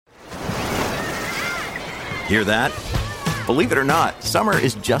Hear that? Believe it or not, summer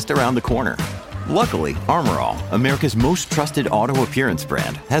is just around the corner. Luckily, Armor All, America's most trusted auto appearance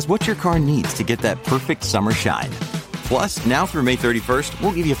brand, has what your car needs to get that perfect summer shine. Plus, now through May 31st,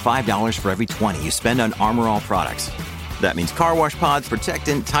 we'll give you $5 for every $20 you spend on Armor All products. That means car wash pods,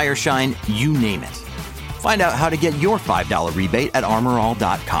 protectant, tire shine, you name it. Find out how to get your $5 rebate at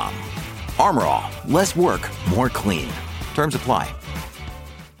armorall.com. Armor All, less work, more clean. Terms apply.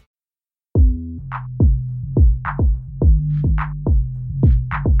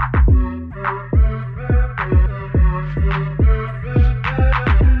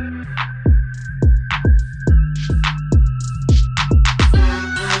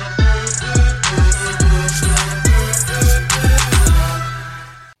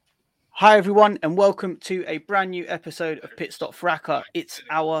 Hi everyone, and welcome to a brand new episode of Pit Stop Fracas. It's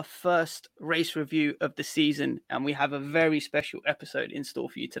our first race review of the season, and we have a very special episode in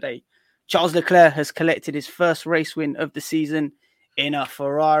store for you today. Charles Leclerc has collected his first race win of the season in a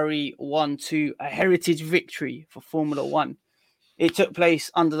Ferrari 1-2, a heritage victory for Formula One. It took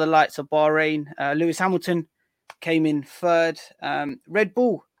place under the lights of Bahrain. Lewis Hamilton came in third. Red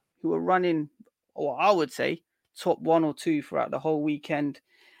Bull, who were running, or I would say, top 1 or 2 throughout the whole weekend,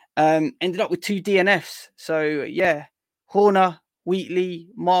 ended up with 2 DNFs. So yeah, Horner, Wheatley,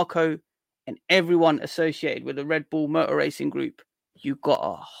 Marco, and everyone associated with the Red Bull Motor Racing Group, you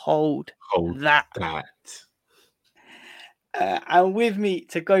gotta hold that. And with me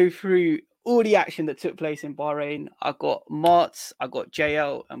to go through all the action that took place in Bahrain, I got Martz, I got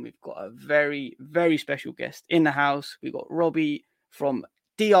JL, and we've got a very, very special guest in the house. We got Robbie from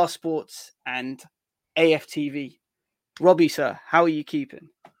DR Sports and AFTV. Robbie, sir, how are you keeping?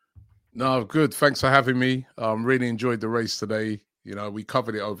 No, good. Thanks for having me. Really enjoyed the race today. You know, we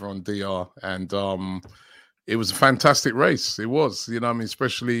covered it over on DR, and it was a fantastic race. It was,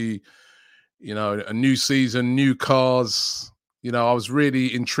 especially, a new season, new cars. I was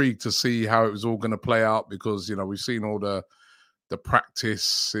really intrigued to see how it was all going to play out because, we've seen all the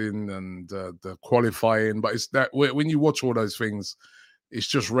practicing and the qualifying, but it's that when you watch all those things, it's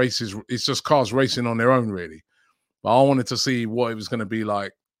just races. It's just cars racing on their own, really. But I wanted to see what it was going to be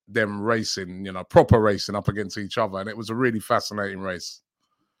like. Them racing, proper racing up against each other, and it was a really fascinating race.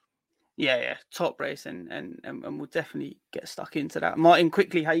 Yeah, top race, and we'll definitely get stuck into that. Martin,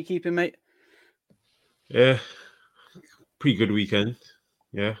 quickly, how you keeping, mate? Yeah, pretty good weekend.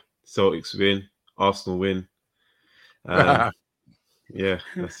 Yeah, Celtics win, Arsenal win. Yeah,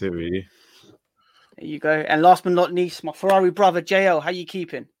 that's it really. There you go. And last but not least, my Ferrari brother JL, how you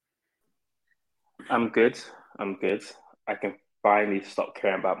keeping? I'm good. I can finally stop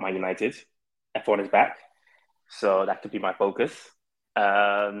caring about Man United. F1 is back, so that could be my focus.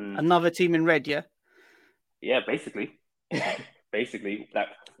 Another team in red, yeah? Yeah, basically. That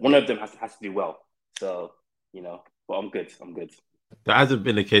one of them has to do well. So, but I'm good. That hasn't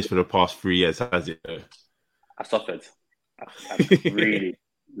been the case for the past 3 years, has it? I suffered. I've really,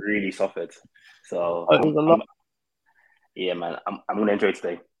 really suffered. So, yeah, man, I'm going to enjoy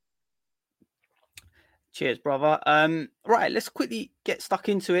today. Cheers, brother. Right, let's quickly get stuck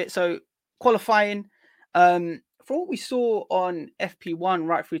into it. So, qualifying, for what we saw on FP1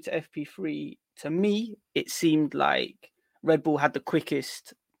 right through to FP3, to me, it seemed like Red Bull had the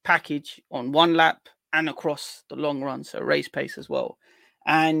quickest package on one lap and across the long run, so race pace as well.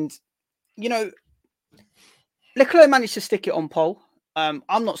 And, Leclerc managed to stick it on pole. I'm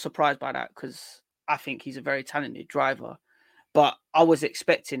not surprised by that because I think he's a very talented driver, but I was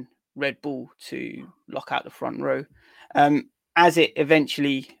expecting Red Bull to lock out the front row. As it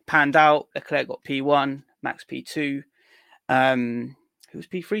eventually panned out, Leclerc got P1, Max P2. Who was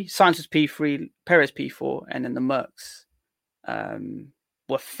P3? Sainz was P3, Perez P4, and then the Mercs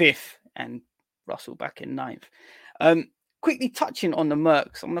were 5th and Russell back in 9th. Quickly touching on the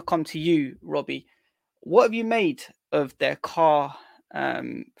Mercs, I'm going to come to you, Robbie. What have you made of their car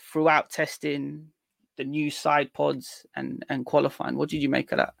throughout testing, the new side pods and qualifying? What did you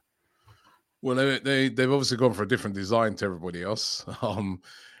make of that? Well, they've obviously gone for a different design to everybody else,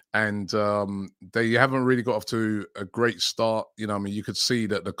 and they haven't really got off to a great start. You could see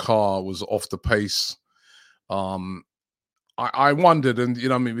that the car was off the pace. I wondered,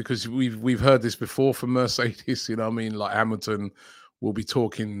 and because we've heard this before from Mercedes. Like Hamilton will be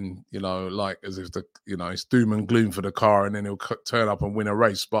talking, like as if it's doom and gloom for the car, and then he'll turn up and win a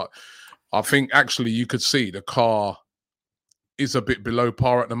race. But I think actually you could see the car is a bit below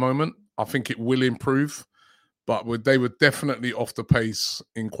par at the moment. I think it will improve, but they were definitely off the pace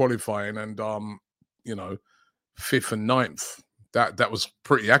in qualifying, and 5th and 9th. That was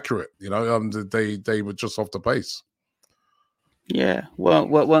pretty accurate. They were just off the pace. Yeah,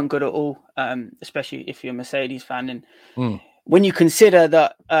 weren't good at all, especially if you're a Mercedes fan. And Mm. when you consider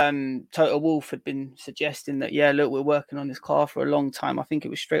that Toto Wolff had been suggesting that, yeah, look, we're working on this car for a long time. I think it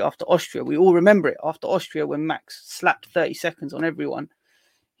was straight after Austria. We all remember it after Austria when Max slapped 30 seconds on everyone.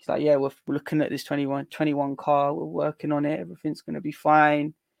 He's like, yeah, we're looking at this 21 car. We're working on it. Everything's going to be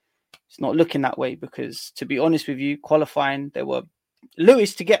fine. It's not looking that way because, to be honest with you, qualifying, there were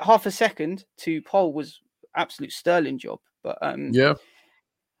Lewis to get half a second to pole was absolute sterling job. But Yeah,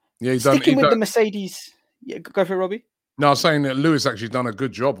 sticking with the Mercedes, yeah, go for it, Robbie. No, I was saying that Lewis actually done a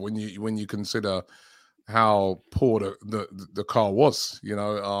good job when you consider how poor the car was.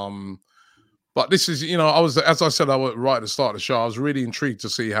 But this is, I was, as I said, I was right at the start of the show. I was really intrigued to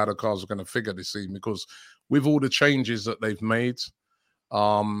see how the cars were going to figure this season because with all the changes that they've made,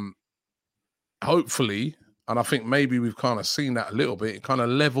 hopefully, and I think maybe we've kind of seen that a little bit, it kind of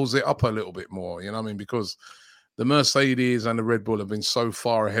levels it up a little bit more, you know what I mean? Because the Mercedes and the Red Bull have been so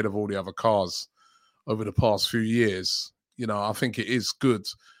far ahead of all the other cars over the past few years. I think it is good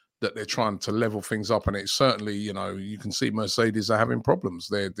that they're trying to level things up, and it's certainly, you can see Mercedes are having problems.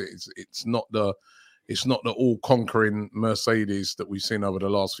 It's not the all-conquering Mercedes that we've seen over the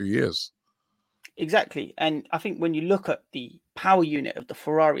last few years. Exactly. And I think when you look at the power unit of the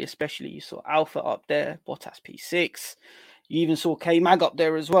Ferrari, especially, you saw Alpha up there, Bottas P6. You even saw K-Mag up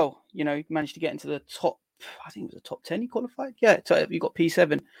there as well. He managed to get into the top, I think it was the top 10 he qualified. Yeah, so you got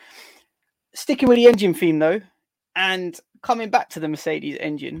P7. Sticking with the engine theme, though, and coming back to the Mercedes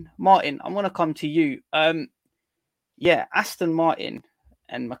engine, Martin, I want to come to you. Aston Martin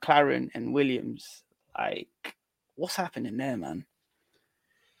and McLaren and Williams, what's happening there, man?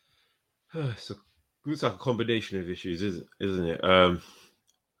 It's like a combination of issues, isn't it? A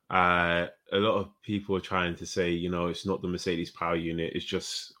lot of people are trying to say, it's not the Mercedes power unit, it's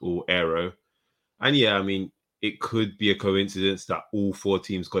just all aero. And yeah, I mean, it could be a coincidence that all four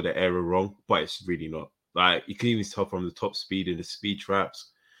teams got the aero wrong, but it's really not. Like, you can even tell from the top speed and the speed traps,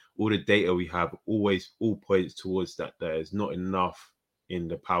 all the data we have always all points towards that there's not enough in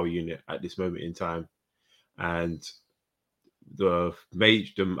the power unit at this moment in time. And I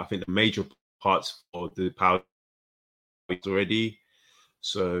think the major parts for the power already.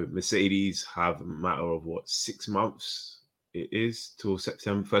 So Mercedes have a matter of 6 months it is till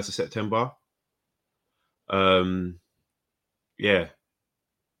September, 1st of September.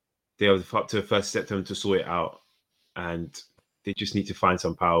 They have up to the 1st of September to sort it out, and they just need to find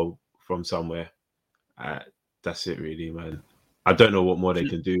some power from somewhere. That's it, really, man. I don't know what more they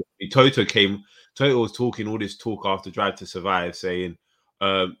can do. Toto was talking all this talk after Drive to Survive, saying,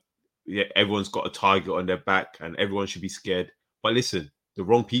 everyone's got a target on their back and everyone should be scared. But listen, the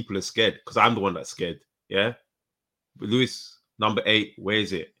wrong people are scared because I'm the one that's scared. Yeah. But Lewis, number 8, where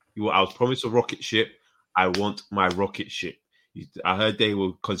is it? I was promised a rocket ship. I want my rocket ship. I heard they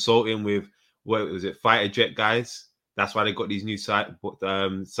were consulting with, what was it, fighter jet guys. That's why they got these new side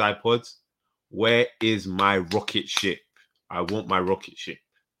pods. Where is my rocket ship? I want my rocket ship.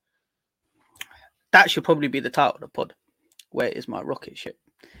 That should probably be the title of the pod. Where is my rocket ship?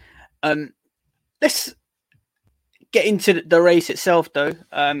 Let's get into the race itself, though.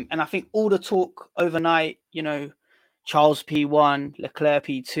 And I think all the talk overnight, Charles P1, Leclerc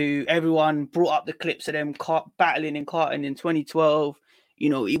P2, everyone brought up the clips of them battling in karting in 2012.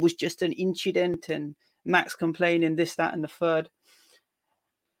 It was just an incident and Max complaining this, that, and the third.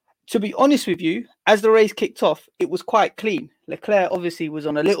 To be honest with you, as the race kicked off, it was quite clean. Leclerc obviously was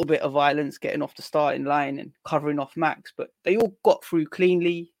on a little bit of violence, getting off the starting line and covering off Max, but they all got through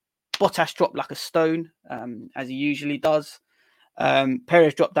cleanly. Bottas dropped like a stone, as he usually does.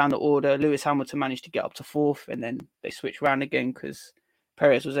 Perez dropped down the order. Lewis Hamilton managed to get up to 4th, and then they switched around again because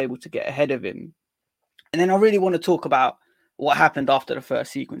Perez was able to get ahead of him. And then I really want to talk about what happened after the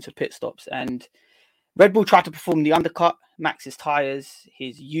first sequence of pit stops. And Red Bull tried to perform the undercut. Max's tyres,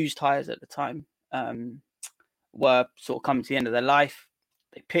 his used tyres at the time, were sort of coming to the end of their life.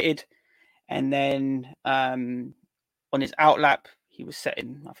 They pitted. And then on his outlap, he was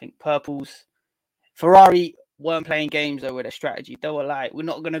setting, I think, purples. Ferrari weren't playing games though with their strategy. They were like, we're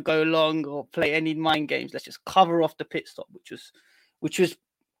not going to go long or play any mind games. Let's just cover off the pit stop, which was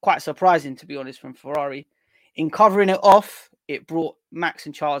quite surprising, to be honest, from Ferrari. In covering it off, it brought Max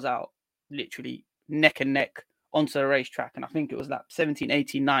and Charles out literally neck and neck onto the racetrack. And I think it was lap 17,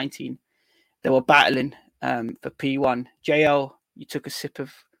 18, 19. They were battling for P1. JL, you took a sip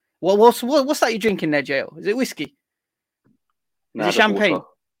of... What's that you're drinking there, JL? Is it whiskey? Is it champagne?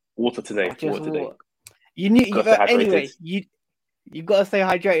 Water today. Water today. Anyway, you've got to stay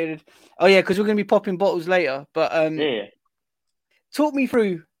hydrated. Oh yeah, because we're going to be popping bottles later. But talk me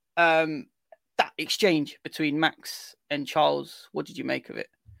through that exchange between Max and Charles. What did you make of it?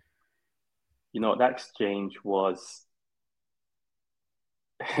 You know, that exchange was.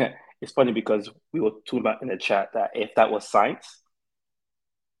 It's funny because we were talking about in the chat that if that was science,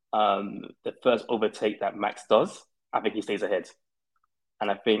 the first overtake that Max does, I think he stays ahead. And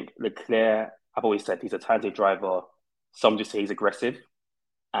I think Leclerc, I've always said he's a talented driver. Some just say he's aggressive.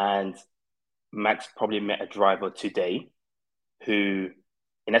 And Max probably met a driver today who,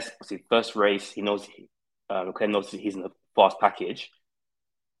 in essence, first race, he knows Leclerc knows he's in a fast package.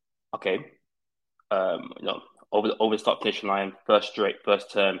 Okay, over the start finish line, first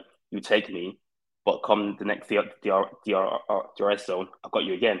turn, you take me, but come the next DRS zone, I've got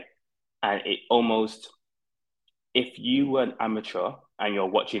you again. And it almost, if you were an amateur and you're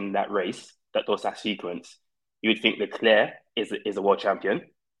watching that race, that sequence, you would think Leclerc is a world champion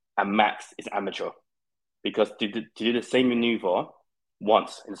and Max is amateur. Because to do the same maneuver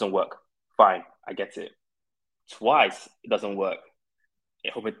once, it doesn't work. Fine, I get it. Twice, it doesn't work.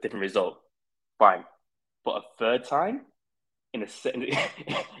 It will be a different result. Fine. But a third time, in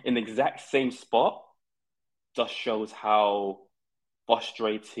the exact same spot, just shows how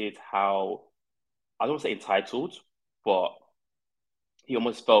frustrated, how, I don't want to say entitled, but he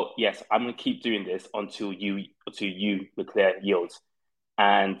almost felt, yes, I'm going to keep doing this until you, Leclerc, yields.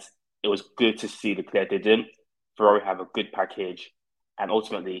 And it was good to see Leclerc didn't. Ferrari have a good package. And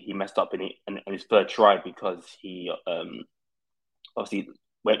ultimately, he messed up in his third try because he obviously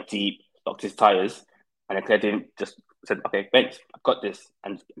went deep, locked his tyres, and Leclerc didn't just said, okay, thanks, I've got this,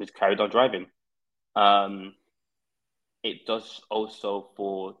 and just carried on driving. It does also,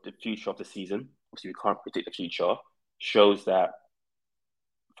 for the future of the season, obviously we can't predict the future, shows that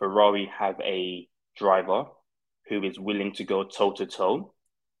Ferrari have a driver who is willing to go toe-to-toe,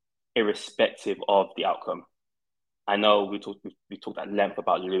 irrespective of the outcome. I know we talked at length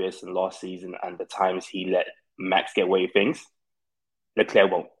about Lewis and last season and the times he let Max get away with things.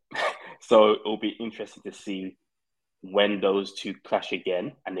 Leclerc won't. So it'll be interesting to see when those two clash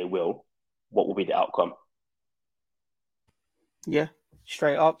again, and they will, what will be the outcome. Yeah,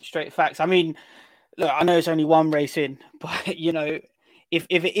 straight facts. I mean, look, I know it's only one race in, but, you know, if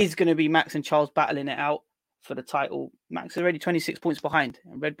it is going to be Max and Charles battling it out for the title, Max is already 26 points behind,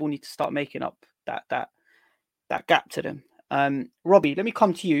 and Red Bull need to start making up that gap to them. Robbie, let me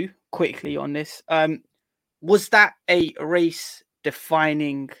come to you quickly on this. Was that a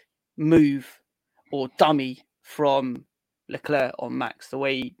race-defining move or dummy from Leclerc on Max? The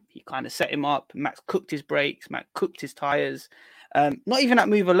way he kind of set him up, Max cooked his brakes, Max cooked his tyres. Not even that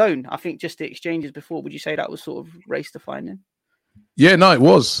move alone. I think just the exchanges before. Would you say that was sort of race-defining? Yeah, no, it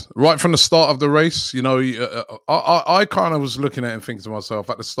was right from the start of the race. You know, I kind of was looking at it and thinking to myself,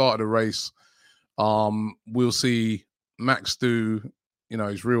 at the start of the race, we'll see Max do, you know,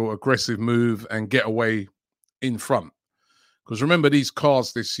 his real aggressive move and get away in front. Because remember, these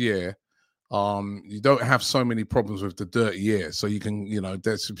cars this year, you don't have so many problems with the dirty air. So you can, you know,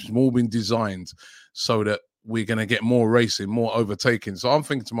 it's all been designed so that we're going to get more racing, more overtaking. So I'm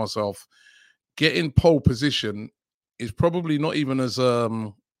thinking to myself, getting pole position is probably not even as,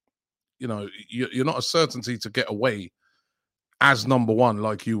 you know, you're not a certainty to get away as number one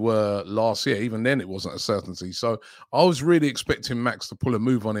like you were last year. Even then, it wasn't a certainty. So I was really expecting Max to pull a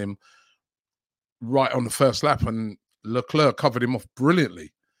move on him right on the first lap, and Leclerc covered him off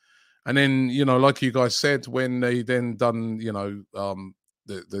brilliantly. And then, you know, like you guys said, when they then done, you know,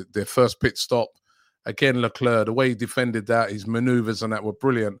 their first pit stop, again, Leclerc, the way he defended that, his maneuvers and that were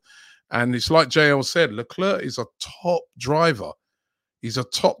brilliant. And it's like JL said, Leclerc is a top driver. He's a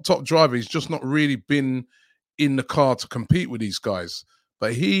top driver. He's just not really been in the car to compete with these guys.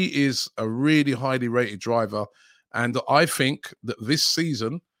 But he is a really highly rated driver. And I think that this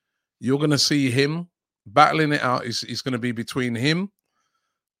season, you're going to see him battling it out. It's going to be between him,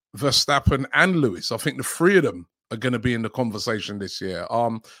 Verstappen, and Lewis. I think the three of them are going to be in the conversation this year.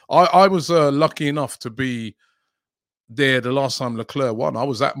 I was lucky enough to be there the last time Leclerc won. I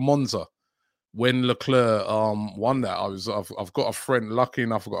was at Monza when Leclerc won that. I've got a friend, lucky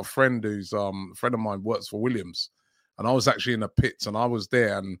enough, I've got a friend who's a friend of mine works for Williams, and I was actually in the pits and I was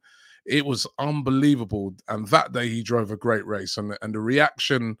there, and it was unbelievable. And that day he drove a great race, and the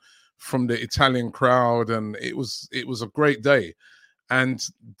reaction from the Italian crowd, and it was a great day. And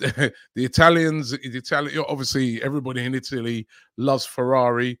the Italians, obviously everybody in Italy loves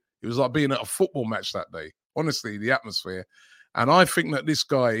Ferrari. It was like being at a football match that day. Honestly, the atmosphere. And I think that this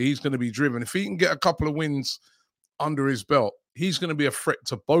guy, he's going to be driven. If he can get a couple of wins under his belt, he's going to be a threat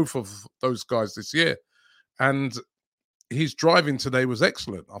to both of those guys this year. And his driving today was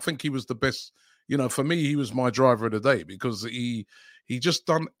excellent. I think he was the best. You know, for me, he was my driver of the day because he just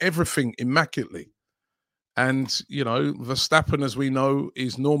done everything immaculately. And Verstappen, as we know,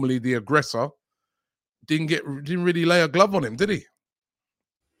 is normally the aggressor. Didn't really lay a glove on him, did he?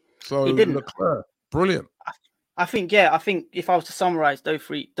 So He didn't. Leclerc, brilliant. I think if I was to summarize those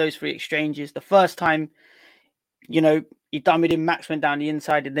three exchanges, the first time, he dummied him, Max went down the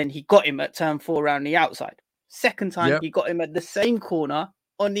inside, and then he got him at turn 4 around the outside. Second time, he got him at the same corner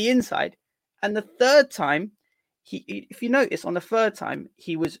on the inside. And the third time, if you notice, on the third time,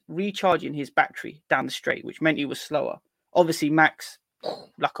 he was recharging his battery down the straight, which meant he was slower. Obviously, Max,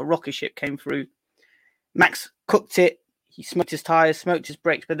 like a rocket ship, came through. Max cooked it. He smoked his tyres, smoked his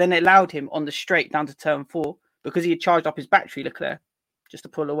brakes, but then it allowed him on the straight down to turn 4 because he had charged up his battery, Leclerc, just to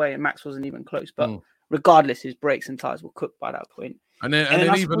pull away, and Max wasn't even close. But regardless, his brakes and tyres were cooked by that point. And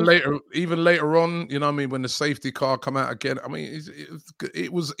then even later on, when the safety car come out again,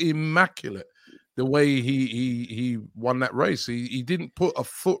 it was immaculate the way he won that race. He didn't put a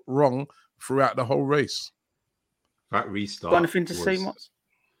foot wrong throughout the whole race. That restart. Got anything to say, Mots?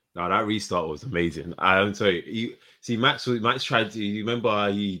 No, that restart was amazing. I'm sorry. Max tried to. You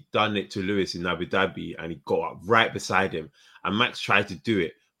remember he done it to Lewis in Abu Dhabi, and he got up right beside him, and Max tried to do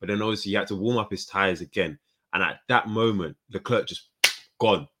it, but then obviously he had to warm up his tires again. And at that moment, Leclerc just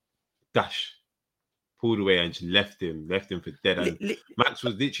gone, dash, pulled away, and just left him for dead. And Max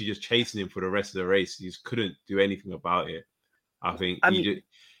was literally just chasing him for the rest of the race. He just couldn't do anything about it. I think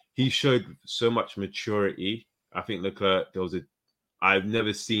he showed so much maturity. I think Leclerc, I've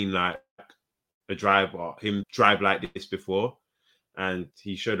never seen like him drive like this before. And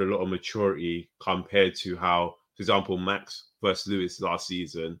he showed a lot of maturity compared to how, for example, Max versus Lewis last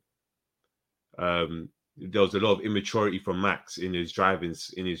season. There was a lot of immaturity from Max in his driving,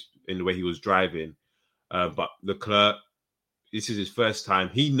 in the way he was driving. But Leclerc, this is his first time.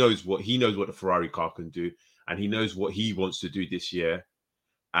 He knows what the Ferrari car can do, and he knows what he wants to do this year.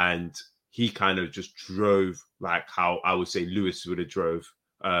 And he kind of just drove like how I would say Lewis would have drove,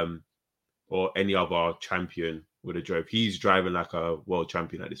 or any other champion would have drove. He's driving like a world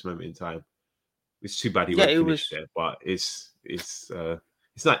champion at this moment in time. It's too bad he won't finish there, but it's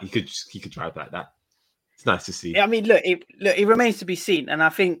not. He could drive like that. It's nice to see. I mean, look, it remains to be seen, and I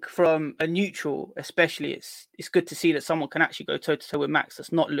think from a neutral, especially, it's good to see that someone can actually go toe to toe with Max.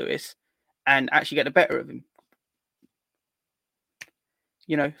 That's not Lewis, and actually get the better of him.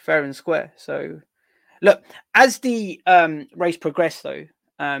 Fair and square. So, look, as the race progressed, though,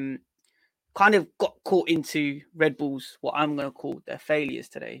 kind of got caught into Red Bull's, what I'm going to call their failures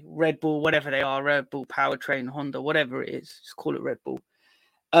today. Red Bull, whatever they are, Red Bull, Powertrain, Honda, whatever it is, just call it Red Bull.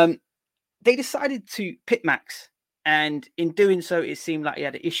 They decided to pit Max, and in doing so, it seemed like he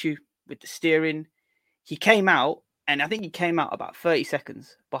had an issue with the steering. He came out, and I think he came out about 30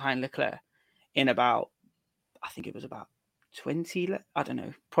 seconds behind Leclerc in about, I think it was about 20, I don't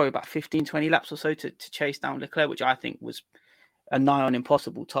know, probably about 15, 20 laps or so to chase down Leclerc, which I think was a nigh on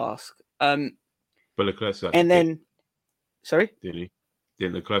impossible task. But Leclerc still sorry? Didn't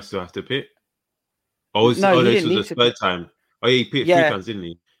Leclerc still have to pit? This was the third time. Oh, yeah, he pitted 3 times, didn't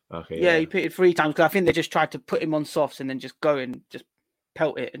he? Okay. Yeah, he pitted 3 times because I think they just tried to put him on softs and then just go and just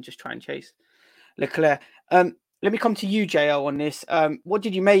pelt it and just try and chase Leclerc. Let me come to you, JL, on this. What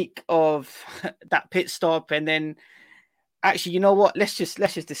did you make of that pit stop? And then, actually, you know what? Let's just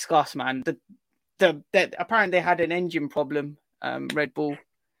discuss, man. Apparently they had an engine problem, Red Bull,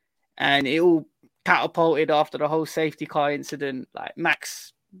 and it all catapulted after the whole safety car incident. Like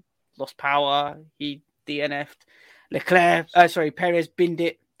Max lost power, he DNF'd. Perez binned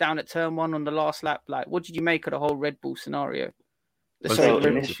it down at turn 1 on the last lap. Like, what did you make of the whole Red Bull scenario? Red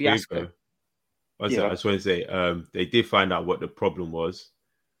Bull fiasco. I just want to say, they did find out what the problem was.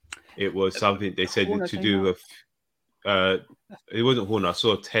 It was something they said to do with. It wasn't Horner. I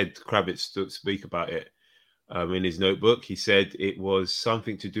saw Ted Kravitz speak about it in his notebook. He said it was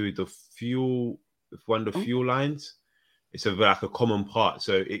something to do with the fuel, one of the fuel lines. It's like a common part,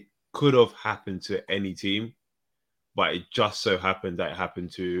 so it could have happened to any team, but it just so happened that it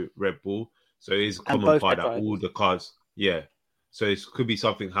happened to Red Bull. So it's a common part that all the cars, So it could be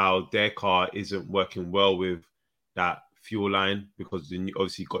something how their car isn't working well with that fuel line because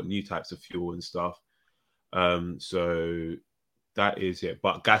obviously got new types of fuel and stuff. So that is it.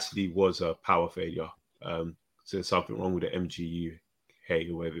 But Gasly was a power failure. So there's something wrong with the MGU,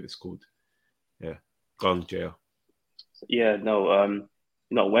 or whatever it's called. Yeah, gone jail. Yeah, no.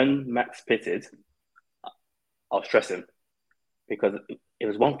 When Max pitted, I was stressing because it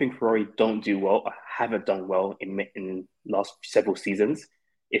was one thing Ferrari don't do well, or haven't done well in last several seasons,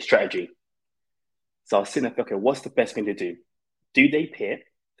 is strategy. So I was sitting there, okay, what's the best thing to do? Do they pit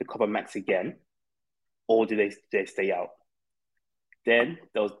to cover Max again, or do they stay out? Then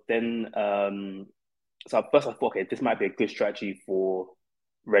So at first I thought, okay, this might be a good strategy for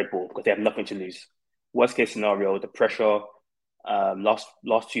Red Bull because they have nothing to lose. Worst case scenario, the pressure, last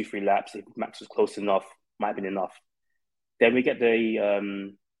 2-3 laps, if Max was close enough, might have been enough. Then we get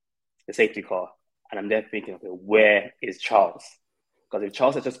the safety car, and I'm there thinking, okay, where is Charles? Because if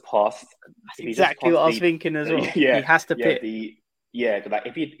Charles had just passed, That's exactly what I was thinking as well. Yeah, he has to pit. Like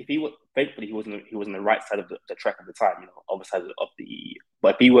if he was, thankfully he was on the right side of the track at the time, other side of the.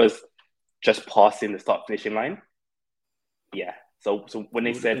 But if he was just passing the start finishing line, yeah. So when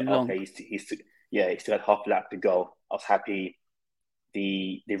they said okay, he still had half a lap to go, I was happy.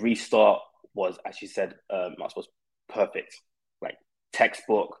 The restart was, as you said, was perfect, like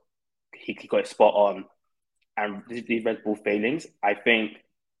textbook. He got it spot on. And these Red Bull failings, I think,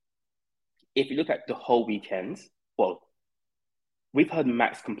 if you look at the whole weekend, well, we've heard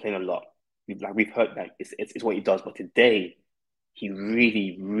Max complain a lot. We've heard that it's what he does, but today he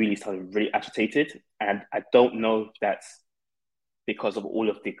really, really sounded really agitated, and I don't know if that's because of all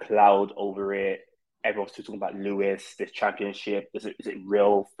of the cloud over it. Everyone's still talking about Lewis, this championship. Is it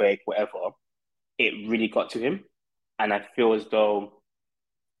real, fake, whatever? It really got to him, and I feel as though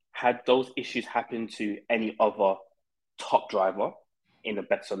had those issues happened to any other top driver in the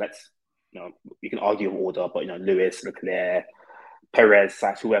best, so we can argue order, but Lewis, Leclerc, Perez,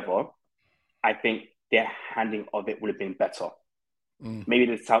 Sainz, whoever, I think their handling of it would have been better. Maybe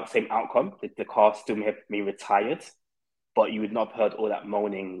the same outcome, the car still may have been retired, but you would not have heard all that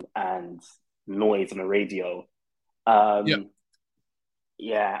moaning and noise on the radio.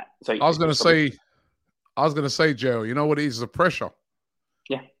 Yeah. So I was going to say, Joe, you know what it is? The pressure.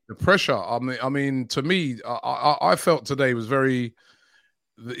 Yeah. The pressure. I mean, to me, I felt today was very.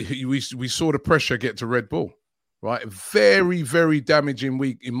 We saw the pressure get to Red Bull, right? Very, very damaging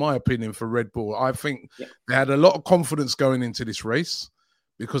week, in my opinion, for Red Bull. I think they had a lot of confidence going into this race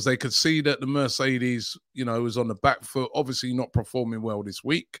because they could see that the Mercedes, was on the back foot, obviously not performing well this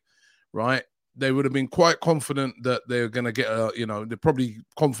week, right? They would have been quite confident that they're going to get they're probably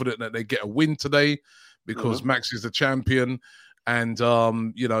confident that they get a win today because Max is the champion and,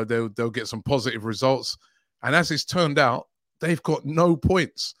 they'll get some positive results. And as it's turned out, they've got no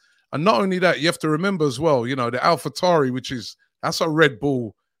points. And not only that, you have to remember as well, the AlphaTauri, that's a Red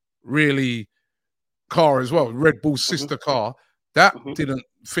Bull really car as well, Red Bull's sister car, that didn't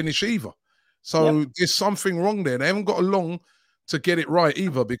finish either. So there's something wrong there. They haven't got long to get it right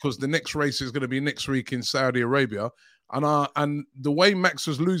either because the next race is going to be next week in Saudi Arabia. And the way Max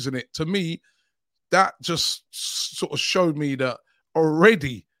was losing it, to me, that just sort of showed me that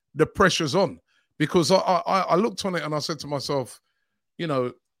already the pressure's on. Because I looked on it and I said to myself,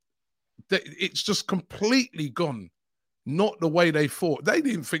 it's just completely gone, not the way they thought. They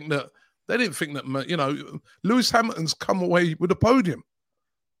didn't think that, Lewis Hamilton's come away with a podium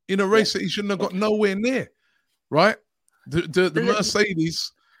in a race that he shouldn't have got nowhere near, right? The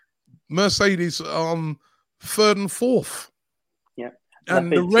Mercedes, third and fourth. Yeah.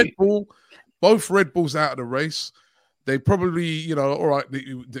 And the Red Bull, both Red Bulls out of the race. They probably, all right,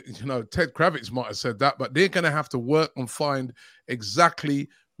 Ted Kravitz might have said that, but they're going to have to work and find exactly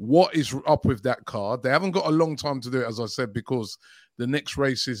what is up with that car. They haven't got a long time to do it, as I said, because the next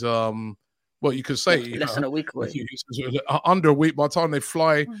race is, you could say less than a week away. Under a week. By the time they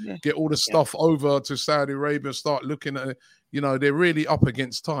fly, get all the stuff over to Saudi Arabia, start looking at it, they're really up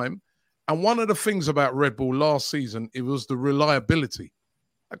against time. And one of the things about Red Bull last season, it was the reliability.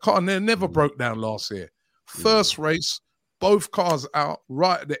 That car never broke down last year. First race, both cars out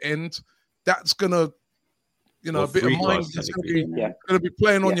right at the end. That's gonna, a bit of mind. It's gonna be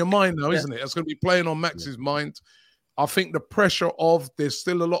playing on your mind now, isn't it? It's gonna be playing on Max's mind. I think the pressure of there's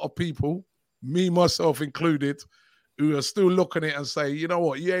still a lot of people, me myself included, who are still looking at it and say, you know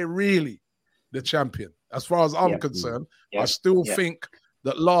what, you ain't really the champion. As far as I'm concerned, I still think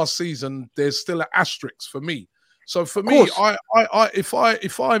that last season there's still an asterisk for me. So for me,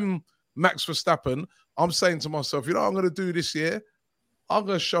 if I'm Max Verstappen, I'm saying to myself, I'm going to do this year. I'm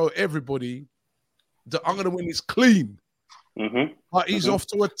going to show everybody that I'm going to win this clean. But he's off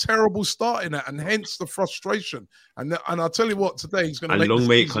to a terrible start in that, and hence the frustration. And I'll tell you what, today he's going to make long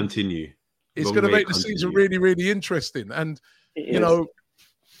may it continue. He's going to make the season really, really interesting. And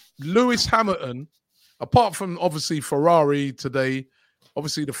Lewis Hamilton, apart from obviously Ferrari today,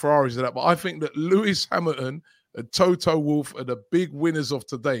 obviously the Ferraris are that, but I think that Lewis Hamilton and Toto Wolff are the big winners of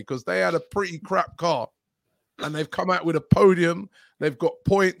today because they had a pretty crap car and they've come out with a podium. They've got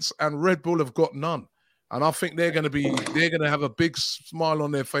points and Red Bull have got none. And I think they're going to have a big smile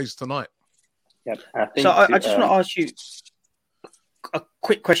on their face tonight. Yeah. I just want to ask you a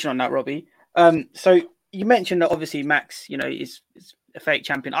quick question on that, Robbie. So you mentioned that obviously Max, is a fake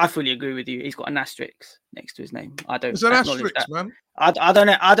champion. I fully agree with you. He's got an asterisk next to his name. I don't It's an acknowledge asterisk, that. man.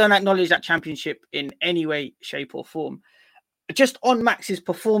 I don't acknowledge that championship in any way, shape, or form. Just on Max's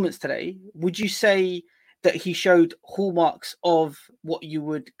performance today, would you say that he showed hallmarks of what you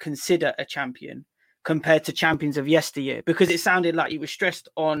would consider a champion compared to champions of yesteryear? Because it sounded like he was stressed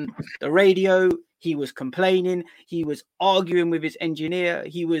on the radio. He was complaining. He was arguing with his engineer.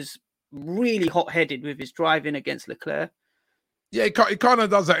 He was really hot-headed with his driving against Leclerc. Yeah, he kind of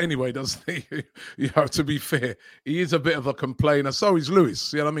does that anyway, doesn't he? To be fair, he is a bit of a complainer. So is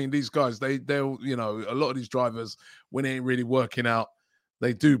Lewis. You know what I mean? These guys, they'll, a lot of these drivers, when it ain't really working out,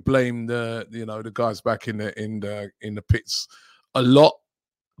 they do blame the guys back in the pits a lot.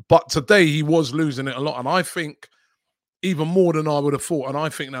 But today he was losing it a lot, and I think even more than I would have thought. And I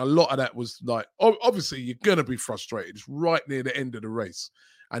think now a lot of that was like, obviously you're gonna be frustrated. It's right near the end of the race,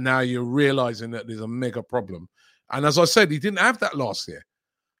 and now you're realizing that there's a mega problem. And as I said, he didn't have that last year.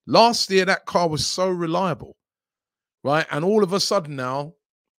 Last year, that car was so reliable, right? And all of a sudden now,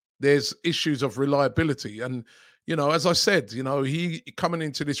 there's issues of reliability. And, as I said, he coming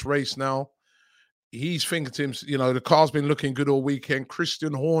into this race now, he's thinking to him, the car's been looking good all weekend.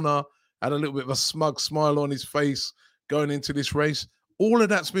 Christian Horner had a little bit of a smug smile on his face going into this race. All of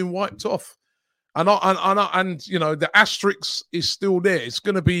that's been wiped off. And the asterisk is still there. It's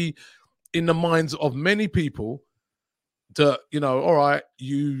going to be in the minds of many people that, all right,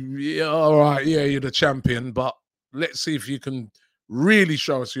 you're the champion, but let's see if you can really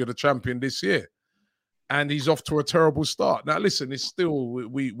show us you're the champion this year. And he's off to a terrible start. Now, listen, it's still,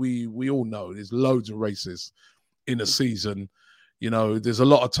 we all know there's loads of races in a season. There's a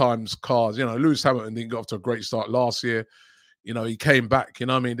lot of times cars, Lewis Hamilton didn't get off to a great start last year. He came back,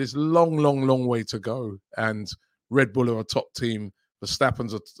 there's a long way to go. And Red Bull are a top team.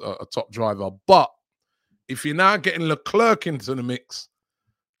 Verstappen's a top driver. But if you're now getting Leclerc into the mix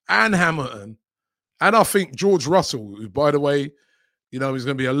and Hamilton, and I think George Russell, who, by the way, he's going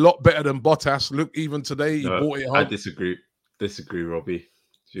to be a lot better than Bottas. Look, even today, he bought it home. I disagree, Robbie.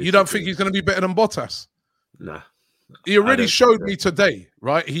 You don't think he's going to be better than Bottas? Nah. He already showed me today,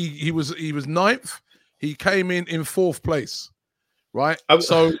 right? He was ninth. He came in fourth place, right?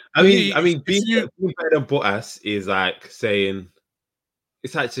 So being better than Bottas is like saying,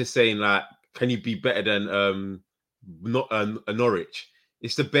 it's like just saying like, can you be better than a Norwich?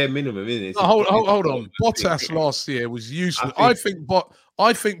 It's the bare minimum, isn't it? Hold on. Bottas last year was useless. I think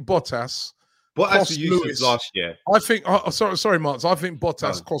Bottas was useless last year. I think. Sorry, Marks. I think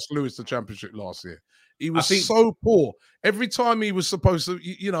Bottas cost Lewis the championship last year. He was so poor. Every time he was supposed to,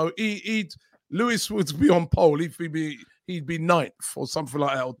 Lewis would be on pole. He'd be ninth or something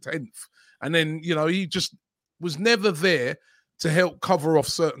like that, or 10th, and then he just was never there to help cover off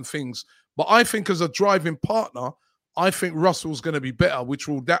certain things. But I think as a driving partner, I think Russell's going to be better,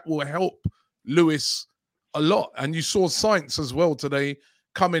 that will help Lewis a lot. And you saw Sainz as well today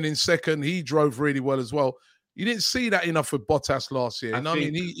coming in second. He drove really well as well. You didn't see that enough with Bottas last year.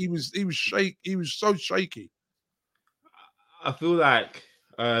 He was so shaky. I feel like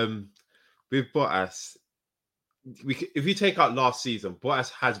with Bottas, if you take out last season,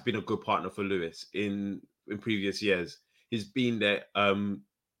 Bottas has been a good partner for Lewis in previous years. He's been there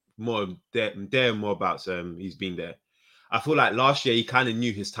more about he's been there. I feel like last year he kind of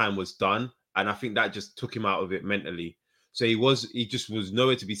knew his time was done, and I think that just took him out of it mentally. So he just was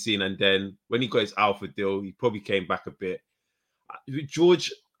nowhere to be seen. And then when he got his Alpha deal, he probably came back a bit.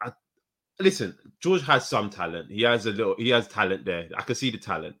 George has some talent. He has talent there. I can see the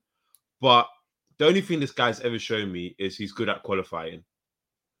talent, but the only thing this guy's ever shown me is he's good at qualifying.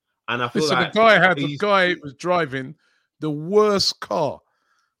 And I feel like the guy was driving the worst car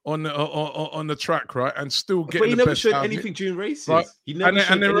on the track, right, and still getting. But he the never best showed out anything during races. Right? He never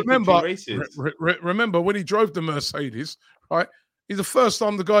showed anything during races. Remember when he drove the Mercedes, right? He's the first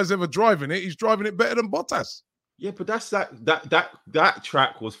time the guy's ever driving it. He's driving it better than Bottas. Yeah, but that's that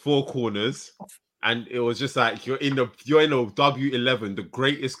track was 4 corners, and it was just like you're in a W11, the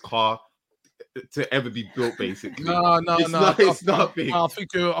greatest car to ever be built, basically. No. It's not big. I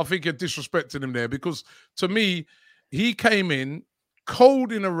think you're disrespecting him there, because to me, he came in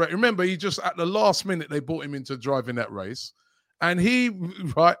cold in a race. Remember, he just at the last minute they brought him into driving that race, and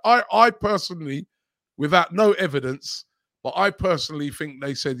I personally, without no evidence, but I personally think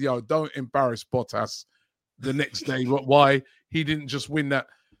they said, "Yo, don't embarrass Bottas." The next day, why he didn't just win that?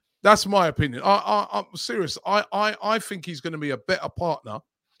 That's my opinion. I'm serious. I think he's going to be a better partner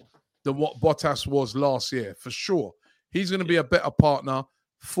than what Bottas was last year, for sure. He's going to be a better partner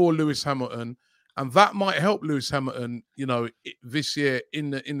for Lewis Hamilton, and that might help Lewis Hamilton, this year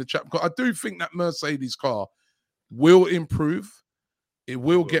in the chat. Because I do think that Mercedes car will improve. It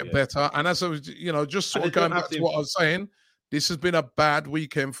will get better. And as I was, just sort of going back to what I was saying, this has been a bad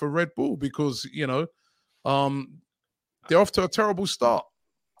weekend for Red Bull because, they're off to a terrible start.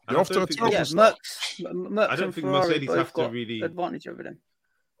 They're off to a terrible start. Mercs I don't and think Ferrari Mercedes both have to got really advantage over them.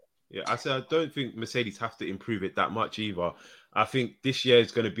 Yeah, I said I don't think Mercedes have to improve it that much either. I think this year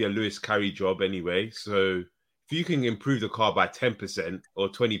is going to be a Lewis carry job anyway. So if you can improve the car by 10% or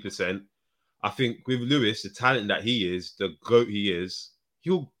 20%, I think with Lewis, the talent that he is, the GOAT he is,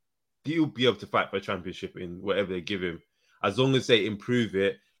 he'll be able to fight for a championship in whatever they give him. As long as they improve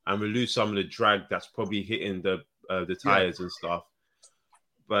it and reduce some of the drag that's probably hitting the tires and stuff.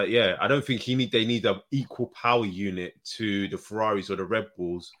 But yeah, I don't think they need an equal power unit to the Ferraris or the Red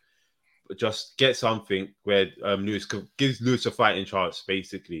Bulls. But just get something where Lewis gives Lewis a fighting chance,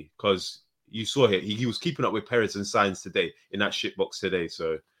 basically, because you saw it. He was keeping up with Perez and Sainz today in that shitbox today.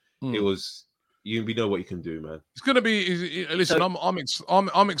 So it was. We know what you can do, man. It's going to be. Listen,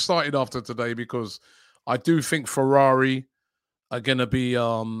 I'm excited after today because I do think Ferrari are going to be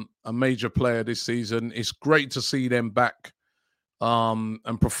a major player this season. It's great to see them back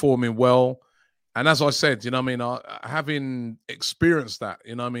and performing well. And as I said, having experienced that,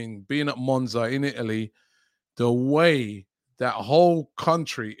 being at Monza in Italy, the way that whole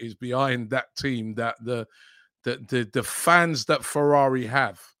country is behind that team, that the fans that Ferrari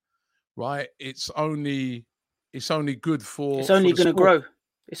have. Right, it's only good for. It's only going to grow.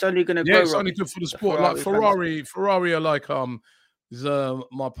 It's only going to grow. Yeah, it's only good for the sport. Like Ferrari are like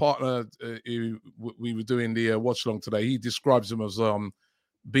my partner who we were doing the watch along today. He describes them as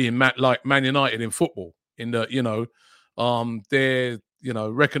being like Man United in football. In the they're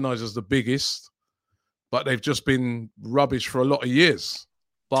recognized as the biggest, but they've just been rubbish for a lot of years.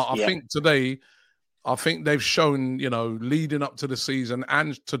 But I think today. I think they've shown, leading up to the season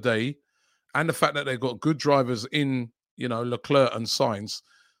and today, and the fact that they've got good drivers in, Leclerc and Sainz,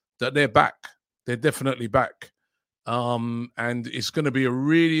 that they're back. They're definitely back. And it's going to be a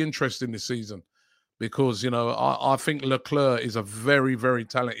really interesting this season because, I think Leclerc is a very, very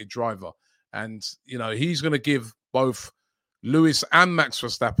talented driver. And, he's going to give both Lewis and Max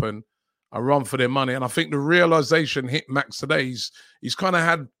Verstappen a run for their money. And I think the realization hit Max today. He's kind of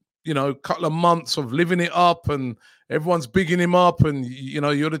had, couple of months of living it up and everyone's bigging him up and,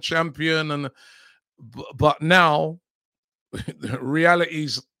 you're the champion. But now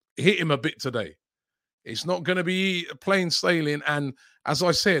reality's hit him a bit today. It's not going to be plain sailing. And as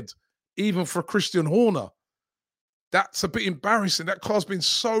I said, even for Christian Horner, that's a bit embarrassing. That car's been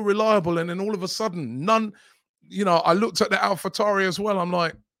so reliable. And then all of a sudden, none, I looked at the AlphaTauri as well. I'm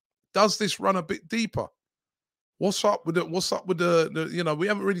like, does this run a bit deeper? What's up with the we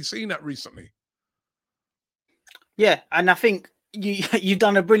haven't really seen that recently. Yeah, and I think you've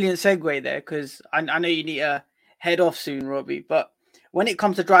done a brilliant segue there because I know you need to head off soon, Robbie. But when it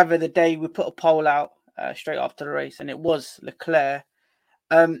comes to driver of the day, we put a poll out straight after the race, and it was Leclerc.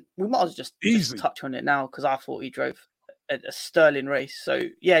 We might as well just touch on it now because I thought he drove a sterling race. So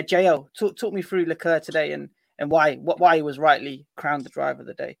yeah, JL, talk me through Leclerc today and why he was rightly crowned the driver of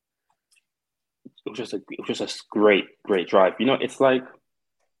the day. It was just a great drive. It's like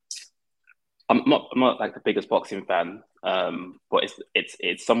I'm not like the biggest boxing fan, but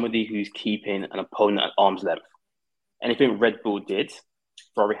it's somebody who's keeping an opponent at arm's length. Anything Red Bull did,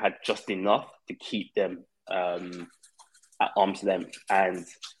 Ferrari had just enough to keep them at arm's length, and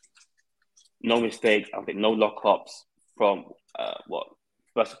no mistakes. I think no lockups from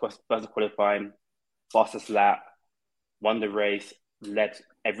first qualifying, fastest lap, won the race, led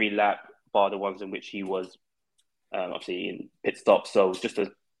every lap, bar the ones in which he was obviously in pit stop. So it was just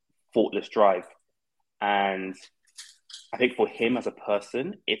a faultless drive. And I think for him as a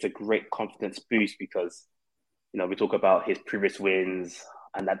person, it's a great confidence boost because, we talk about his previous wins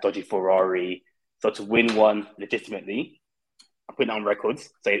and that dodgy Ferrari. So to win one legitimately, I put it on records,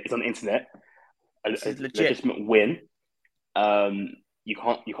 so it's on the internet, a legitimate win. You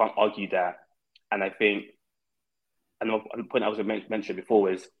can't argue that. And I think, and the point I was going to mention before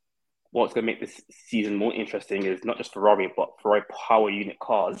was, what's going to make this season more interesting is not just Ferrari, but Ferrari power unit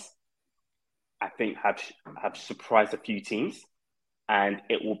cars, I think, have surprised a few teams. And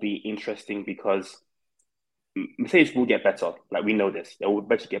it will be interesting because Mercedes will get better. Like, we know this. They will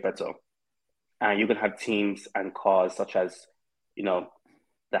better get better. And you're going to have teams and cars such as,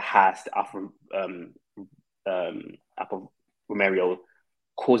 the Haas, the Alfa Romeo,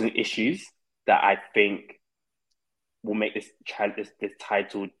 causing issues that I think will make this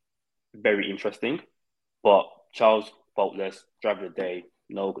title very interesting. But Charles, faultless, driver of the day,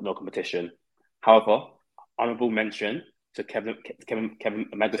 no competition. However, honourable mention to Kevin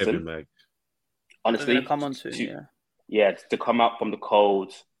Magnussen. Honestly, come on to yeah, to come out from the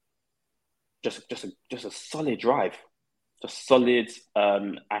cold, just a solid drive, just solid.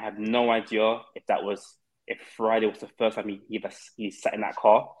 I have no idea if Friday was the first time he sat in that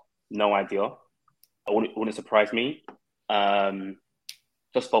car. No idea. It wouldn't surprise me.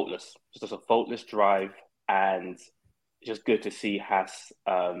 Just faultless, just a faultless drive, and it's just good to see Haas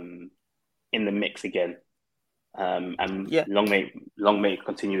in the mix again. And long may it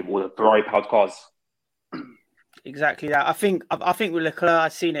continue with all the Ferrari powered cars. Exactly that. I think with Leclerc,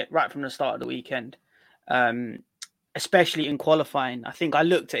 I've seen it right from the start of the weekend, especially in qualifying. I think I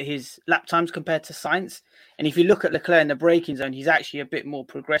looked at his lap times compared to Sainz, and if you look at Leclerc in the braking zone, he's actually a bit more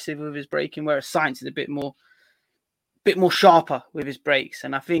progressive with his braking, whereas Sainz is a bit more sharper with his brakes.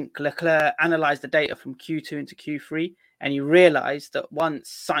 And I think Leclerc analysed the data from Q2 into Q3, and he realised that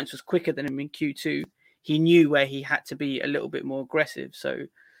once Sainz was quicker than him in Q2, he knew where he had to be a little bit more aggressive. So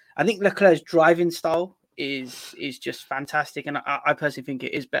I think Leclerc's driving style is just fantastic, and I personally think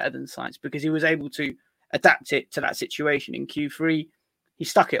it is better than Sainz because he was able to adapt it to that situation in Q3. He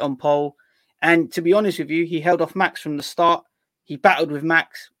stuck it on pole, and to be honest with you, he held off Max from the start. He battled with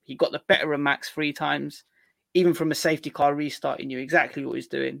Max. He got the better of Max 3 times. Even from a safety car restart, he knew exactly what he was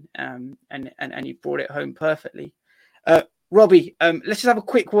doing, and he brought it home perfectly. Robbie, let's just have a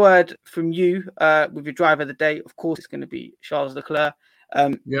quick word from you with your driver of the day. Of course, it's going to be Charles Leclerc.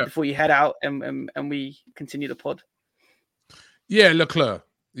 Before you head out and we continue the pod. Yeah, Leclerc.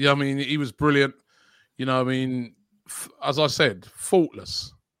 Yeah, I mean, he was brilliant. You know, I mean, as I said,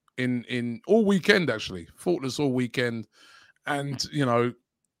 faultless in all weekend, actually. Faultless all weekend. And, you know,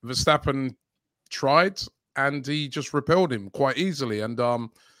 Verstappen tried and he just repelled him quite easily. And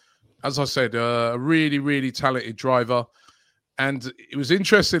as I said, a really, really talented driver. And it was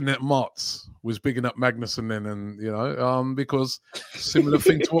interesting that Martz was bigging up Magnussen then, and you know, because similar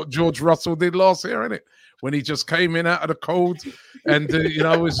thing to what George Russell did last year, isn't it? When he just came in out of the cold, and you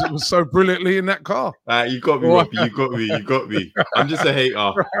know, was so brilliantly in that car. You got me, Robbie. You got me. I'm just a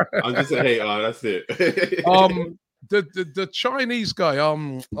hater. That's it. The Chinese guy,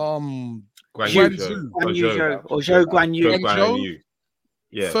 Guan Yu.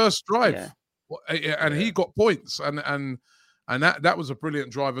 Yeah. First drive, and he got points, and that was a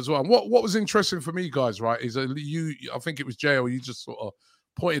brilliant drive as well. And what was interesting for me, guys, right, is I think it was Jay, or you just sort of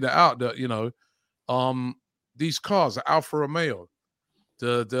pointed it out that, you know, these cars, the Alfa Romeo,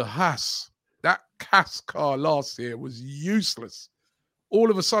 the Haas, that Haas car last year was useless.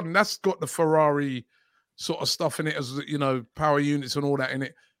 All of a sudden, that's got the Ferrari sort of stuff in it, as you know, power units and all that in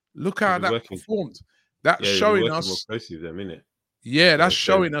it. Look how that performed. That's showing us more closely with them, isn't it? Yeah, that's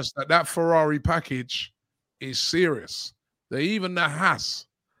showing us that Ferrari package is serious. Even the Haas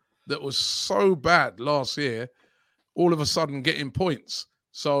that was so bad last year, all of a sudden getting points.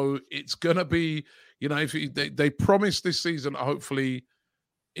 So it's going to be, you know, if they promise this season, hopefully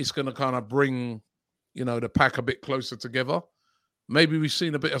it's going to kind of bring, you know, the pack a bit closer together. Maybe we've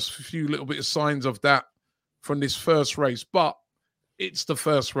seen a few little bit of signs of that from this first race, but it's the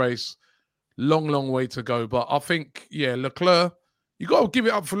first race. Long way to go. But I think, yeah, Leclerc, you got to give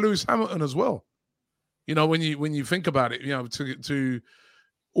it up for Lewis Hamilton as well. You know, when you think about it, you know, to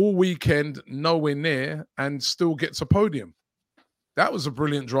all weekend, nowhere near, and still gets a podium. That was a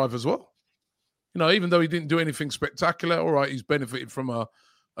brilliant drive as well. You know, even though he didn't do anything spectacular, all right, he's benefited from a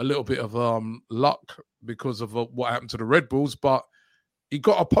little bit of luck because of what happened to the Red Bulls, but he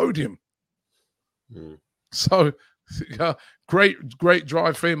got a podium. So, great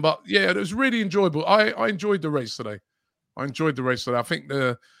drive for him. But, yeah, it was really enjoyable. I enjoyed the race today. I think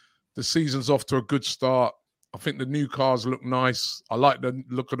the season's off to a good start. I think the new cars look nice. I like the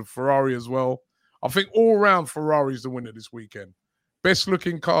look of the Ferrari as well. I think all round Ferrari's the winner this weekend. Best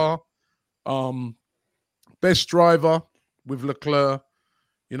looking car, best driver with Leclerc,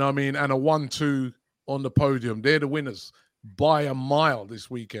 you know what I mean, and a 1-2 on the podium. They're the winners by a mile this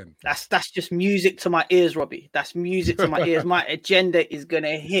weekend. That's just music to my ears, Robbie. That's music to my ears. My agenda is going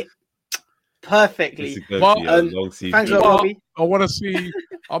to hit perfectly. Thanks, Robbie. I want to see.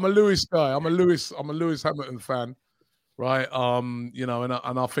 I'm a Lewis guy. I'm a Lewis Hamilton fan, right? You know,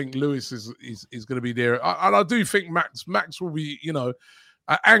 and I think Lewis is going to be there. And I do think Max will be, you know,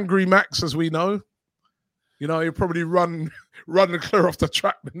 angry Max, as we know. You know, he'll probably run the clear off the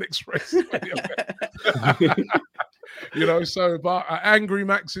track the next race. You know, so but angry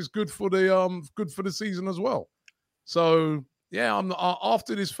Max is good for the season as well. So yeah,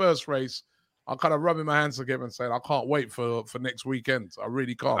 after this first race, I'm kind of rubbing my hands together and saying I can't wait for next weekend. I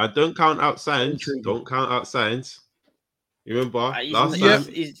really can't. I don't count out Sainz. You remember last time?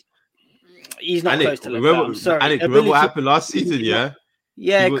 He's not close to Leclerc. I'm sorry. Remember what happened last season?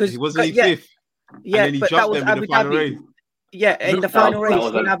 Yeah, because he wasn't fifth. Yeah, then he but that jumped was them in Abu the final Dhabi. race. Yeah, in the Look, final that race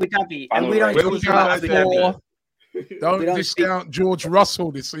was in a Abu Dhabi, and final we don't race. speak Look about out Abu Dhabi. for, don't We don't speak. discount George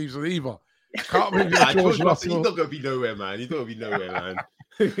Russell this season either. Can't believe George George Russell, he's Russell. not gonna be nowhere, man. He's not gonna be nowhere, man.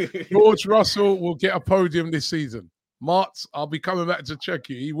 George Russell will get a podium this season. Martz, I'll be coming back to check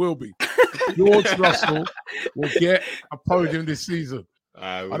you. He will be. George Russell will get a podium this season.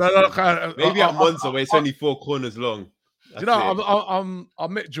 We'll I don't know. Maybe at Monza, where it's only 4 corners long. You know, I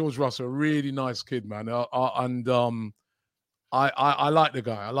met George Russell, a really nice kid, man. I like the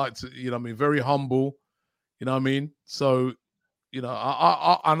guy. I like to, you know what I mean, very humble, you know what I mean? So, you know,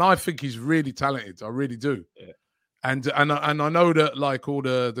 I think he's really talented. I really do. Yeah. And I know that like all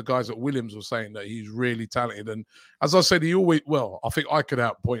the guys at Williams were saying that he's really talented. And as I said, I think I could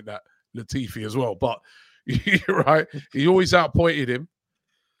outpoint that Latifi as well, but you're right. He always outpointed him.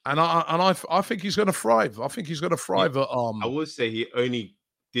 And I think he's going to thrive. I think he's going to thrive at I would say he only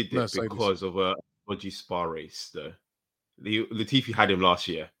did this Mercedes. because of a dodgy spa race, though. Latifi had him last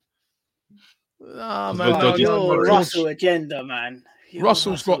year. Man, Your Russell agenda, man.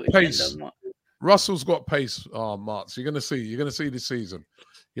 Russell's got pace. Russell's got pace, Martz. You're gonna see this season.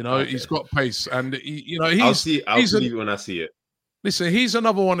 You know, he's got pace, and I'll see it when I see it. Listen, he's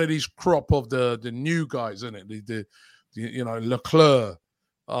another one of these crop of the new guys, isn't it? The Leclerc,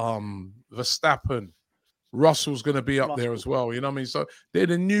 Verstappen, Russell's going to be up there as well. You know what I mean? So they're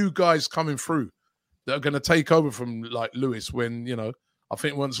the new guys coming through that are going to take over from like Lewis when, you know, I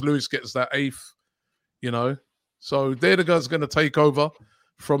think once Lewis gets that 8th, you know, so they're the guys going to take over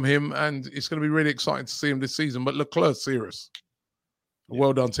from him, and it's going to be really exciting to see him this season. But Leclerc's serious.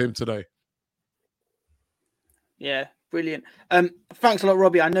 Well done to him today. Yeah, brilliant. Thanks a lot,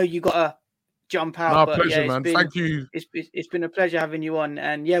 Robbie. I know you got to jump out. No, but pleasure, man. Thank you. It's been a pleasure having you on,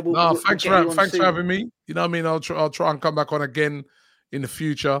 and yeah, thanks for having me. You know what I mean? I'll try and come back on again in the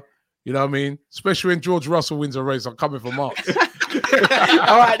future. You know what I mean? Especially when George Russell wins a race, I'm coming for Mark.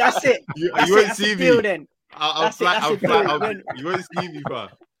 All right, that's it. You won't see me. Then. I'll you won't see me, bro.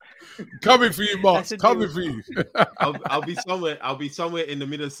 Coming for you, Mark. Coming for you. I'll be somewhere. I'll be somewhere in the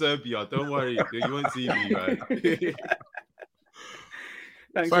middle of Serbia. Don't worry, you won't see me, man.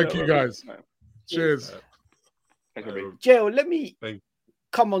 Thank you, guys. Cheers. Joe, let me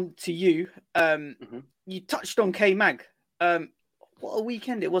come on to you. You touched on K-Mag. What a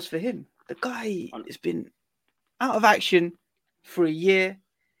weekend it was for him. The guy has been out of action for a year.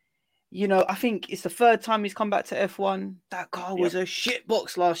 You know, I think it's the 3rd time he's come back to F1. That car was a shit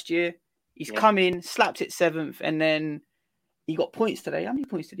box last year. He's come in, slapped it 7th, and then he got points today. How many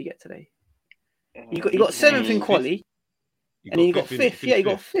points did he get today? He got 7th in quali, and he got 5th. Yeah, he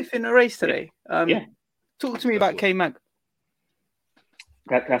got 5th in the race today. Talk to me about K-Mag.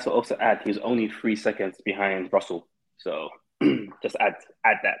 That's what also add. He was only 3 seconds behind Russell. So just add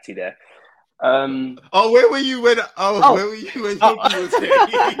that to there. Where were you when? Where were you when Toki was here?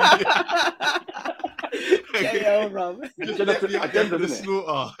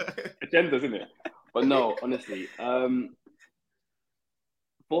 Agendas, isn't it? But no, honestly,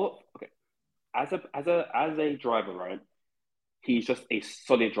 as a driver, right? He's just a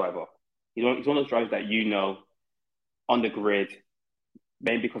solid driver. He's one of those drivers that on the grid,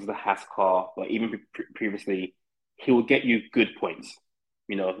 maybe because of the Haas car, but even previously, he will get you good points.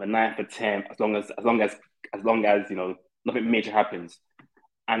 You know, the 9th or 10th, as long as nothing major happens.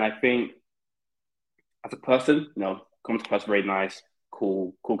 And I think as a person, comes across very nice,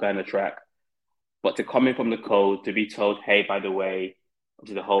 cool guy on the track. But to come in from the code, to be told, hey, by the way,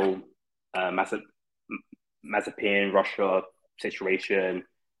 to the whole Mazepin, Russia situation,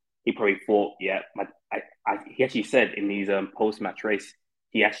 he probably thought, he actually said in these post-match race,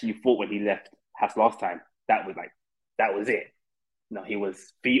 he actually thought when he left Haas last time, that was it. No, he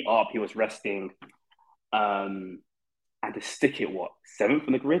was feet up, he was resting. And to stick it, 7th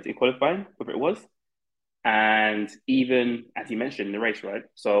on the grid in qualifying, whatever it was. And even, as you mentioned, in the race, right?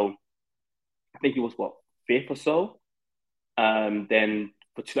 So I think he was, 5th or so? Then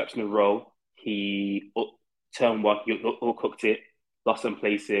for 2 laps in a row, he, turn 1, he all cooked it, lost some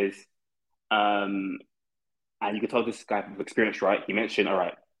places. And you could tell this guy with experience, right? He mentioned, all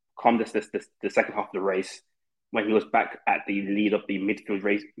right, calm the second half of the race. When he was back at the lead of the midfield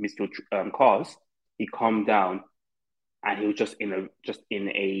cars, he calmed down, and he was just in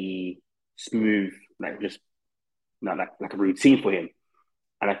a smooth, like a routine for him.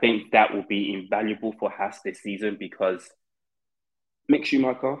 And I think that will be invaluable for Haas this season because Mick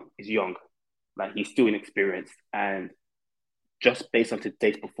Schumacher is young, like he's still inexperienced, and just based on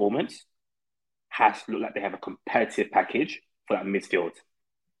today's performance, Haas look like they have a competitive package for that midfield,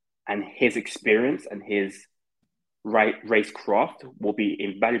 and his experience and his racecraft will be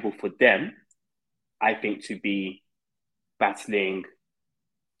invaluable for them I think, to be battling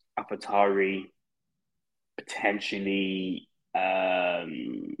AlphaTauri, potentially, who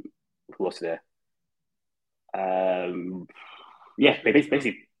else there?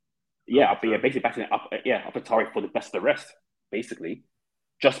 Basically, battling AlphaTauri for the best of the rest, basically,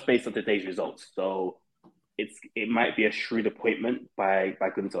 just based on today's results. So it might be a shrewd appointment by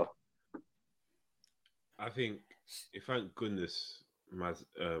Gunther. I think, thank goodness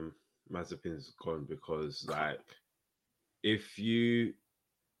Mazepin's gone, because like if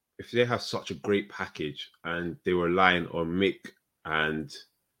they have such a great package and they were relying on Mick and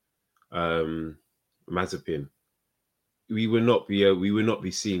Mazepin, we would not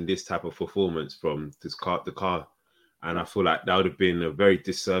be seeing this type of performance from the car. And I feel like that would have been a very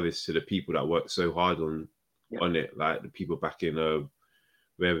disservice to the people that worked so hard on it, like the people back in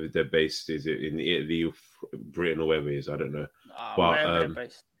wherever they're based. Is it in Italy or Britain or wherever it is? I don't know. Wherever they're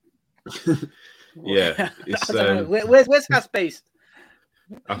based. Yeah, it's where's Haas based?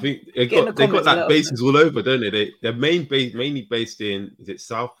 I think they got like bases all over, don't they? They're mainly based in, is it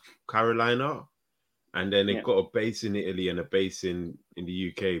South Carolina, and then they've got a base in Italy and a base in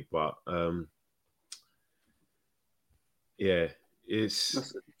the UK. But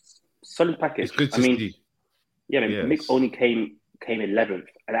it's solid package. It's good to see. Yeah, Mick only came 11th,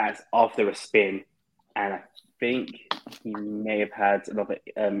 and that's after a spin, and I think he may have had another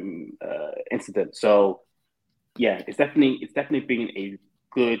incident. So yeah, it's definitely been a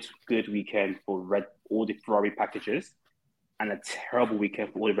good weekend for all the Ferrari packages, and a terrible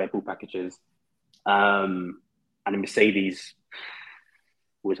weekend for all the Red Bull packages. And the Mercedes,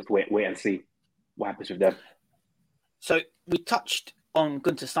 we'll just wait and see what happens with them. So we touched on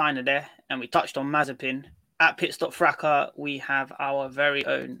Gunther Steiner there, and we touched on Mazepin. At Pit Stop Fracas, we have our very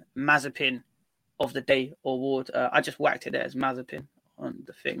own Mazepin of the Day award. I just whacked it there as Mazepin on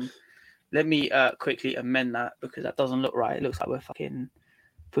the thing. Let me quickly amend that, because that doesn't look right. It looks like we're fucking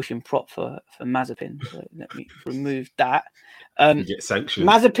pushing prop for Mazepin. So let me remove that. Get sanctioned.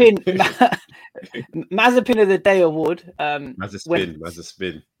 Mazepin of the Day award. Mazepin,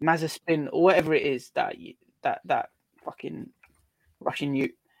 whatever it is, that fucking Russian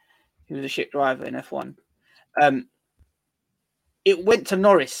Ute who was a shit driver in F1. It went to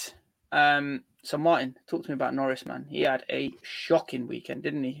Norris. So Martin, talk to me about Norris, man. He had a shocking weekend,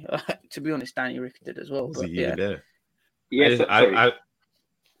 didn't he? To be honest, Danny Rick did as well. Was he even there? Yeah,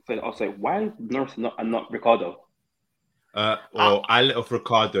 I'll say, why is Norris not Ricardo? I let off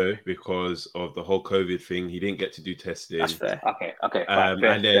Ricardo because of the whole COVID thing. He didn't get to do testing. That's fair. Okay.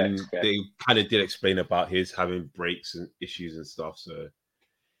 And then they kind of did explain about his having brakes and issues and stuff. So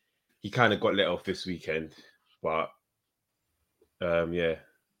he kind of got let off this weekend. But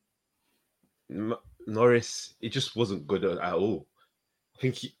Norris, it just wasn't good at all.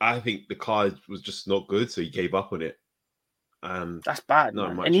 I think the car was just not good, so he gave up on it. That's bad,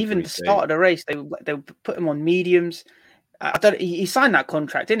 man. And even the start of the race, they put him on mediums. He signed that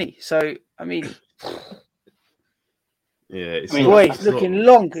contract, didn't he? So I mean, it's looking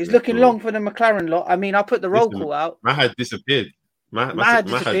long. It's looking long for the McLaren lot. I mean, I put the roll call out. Mahad disappeared. Mahad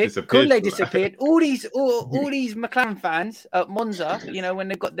disappeared. Kunle disappeared. All these McLaren fans at Monza, when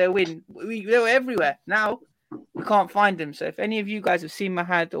they got their win, they were everywhere. Now we can't find them. So if any of you guys have seen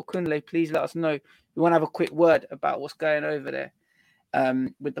Mahad or Kunle, please let us know. We want to have a quick word about what's going over there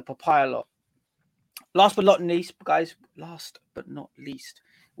with the papaya lot. Last but not least, guys,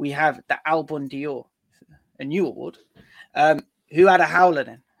 we have the Albon Dior, a new award, who had a howler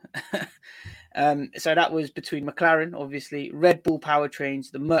then. So that was between McLaren, obviously, Red Bull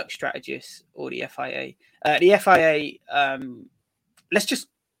Powertrains, the Merc Strategists, or the FIA. The FIA,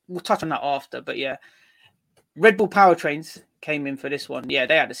 we'll touch on that after, but yeah, Red Bull Powertrains came in for this one. Yeah,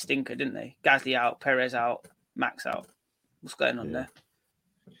 they had a stinker, didn't they? Gasly out, Perez out, Max out. What's going on there?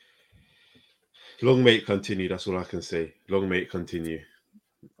 Long may it continue. That's all I can say. Long may it continue.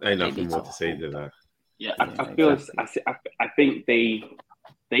 Ain't nothing more to say than that. Yeah, I think they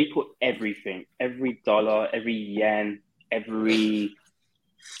put everything, every dollar, every yen, every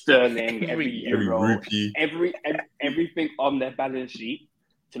sterling, every euro, rupee, everything on their balance sheet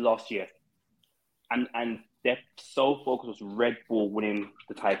to last year, and their sole focus was Red Bull winning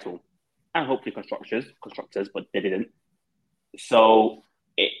the title, and hopefully constructors, but they didn't. So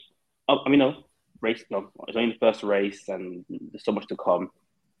race. No, it's only the first race, and there's so much to come.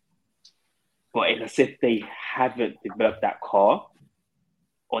 But it's as if they haven't developed that car,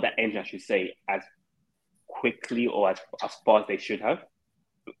 or that engine, I should say, as quickly or as far as they should have.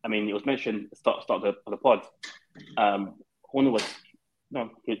 I mean, it was mentioned at the start of the pod. Horner was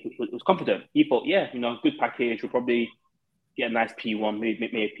confident. He thought, good package. We'll probably get a nice P1,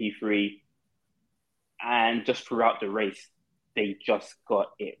 maybe a P3. And just throughout the race, they just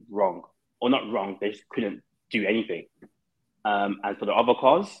got it wrong. Or not wrong, they just couldn't do anything. And for the other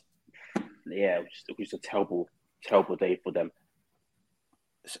cars, yeah, it was just a terrible, terrible day for them.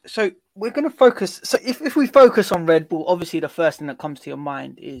 So we're going to focus. So if we focus on Red Bull, obviously the first thing that comes to your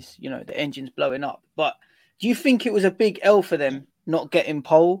mind is, the engine's blowing up. But do you think it was a big L for them not getting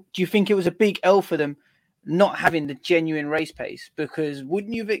pole? Do you think it was a big L for them not having the genuine race pace? Because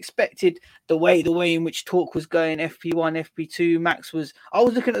wouldn't you have expected the way in which talk was going, FP1, FP2, Max was... I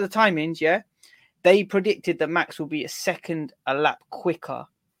was looking at the timings, yeah? They predicted that Max will be a second a lap quicker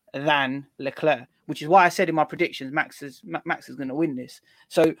than Leclerc, which is why I said in my predictions, Max is going to win this.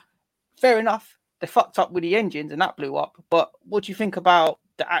 So fair enough. They fucked up with the engines and that blew up. But what do you think about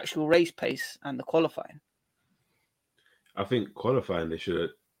the actual race pace and the qualifying? I think qualifying, they should have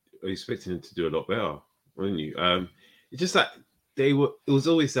expected them to do a lot better, wouldn't you? It's just that it was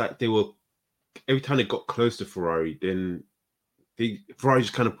always that they were, every time they got close to Ferrari, then Ferrari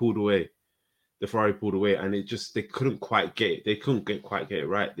just kind of pulled away. The Ferrari pulled away, and they couldn't quite get it. They couldn't quite get it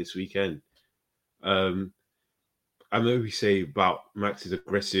right this weekend. I know we say about Max's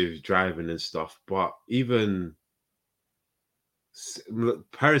aggressive driving and stuff, but even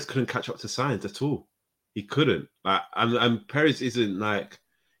Perez couldn't catch up to Sainz at all. He couldn't. And Perez isn't like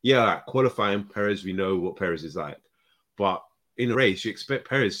qualifying Perez. We know what Perez is like, but in a race, you expect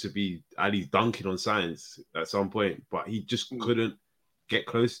Perez to be at least dunking on Sainz at some point, but he just couldn't get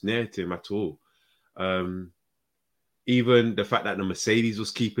close near to him at all. Even the fact that the Mercedes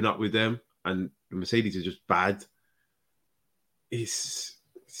was keeping up with them, and the Mercedes are just bad, is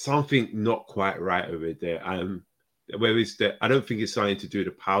something not quite right over there. I don't think it's something to do with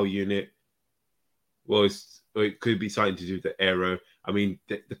the power unit. Well, it could be something to do with the aero. I mean,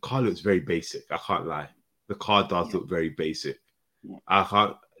 the car looks very basic. I can't lie. The car does look very basic.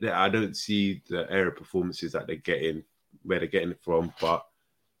 I don't see the aero performances that they're getting, where they're getting it from, but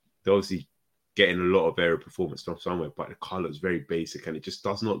they're obviously getting a lot of aero performance from somewhere. But the car looks very basic, and it just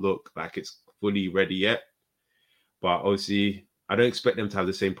does not look like it's fully ready yet. But obviously, I don't expect them to have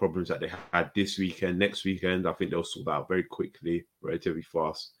the same problems that they had this weekend. Next weekend, I think they'll sort that out very quickly, relatively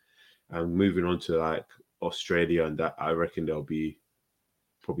fast. And moving on to like Australia, and that, I reckon they'll be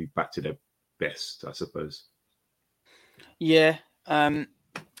probably back to their best, I suppose. Yeah.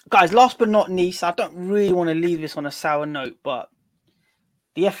 Guys, last but not least, I don't really want to leave this on a sour note, but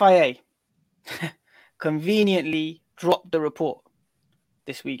the FIA conveniently dropped the report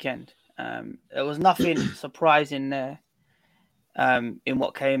this weekend. There was nothing surprising there in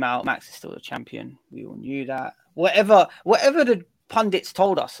what came out. Max is still the champion. We all knew that. Whatever the pundits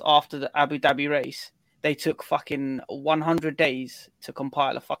told us after the Abu Dhabi race, they took fucking 100 days to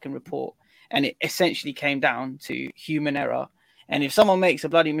compile a fucking report. And it essentially came down to human error. And if someone makes a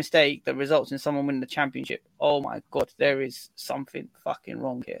bloody mistake that results in someone winning the championship, oh my God, there is something fucking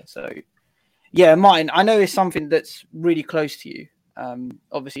wrong here. So, yeah, Martin, I know it's something that's really close to you.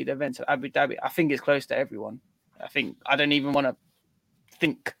 Obviously, the events of Abu Dhabi, I think it's close to everyone. I don't even want to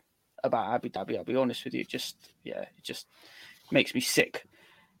think about Abu Dhabi, I'll be honest with you. It just makes me sick.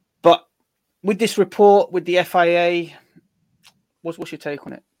 But with this report, with the FIA, what's your take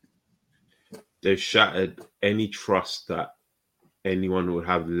on it? They've shattered any trust that anyone would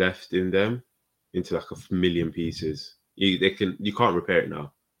have left in them into like a million pieces. You can't repair it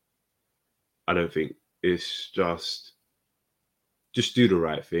now. I don't think. It's just do the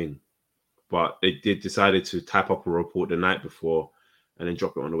right thing. But they decided to type up a report the night before and then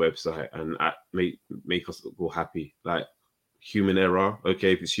drop it on the website and make us all happy. Like, human error.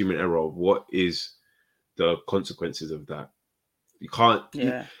 Okay, if it's human error, what is the consequences of that? You can't.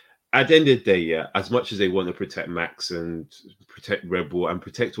 Yeah. At the end of the day, as much as they want to protect Max and protect Red Bull and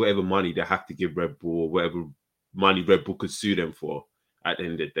protect whatever money they have to give Red Bull or whatever money Red Bull could sue them for, at the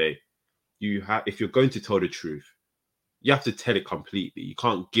end of the day, if you're going to tell the truth, you have to tell it completely. You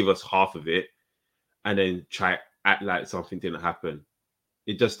can't give us half of it and then try act like something didn't happen.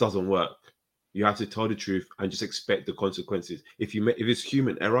 It just doesn't work. You have to tell the truth and just expect the consequences. If it's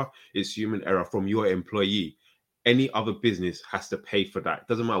human error, it's human error from your employee. Any other business has to pay for that. It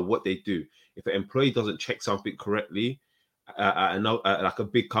doesn't matter what they do. If an employee doesn't check something correctly like a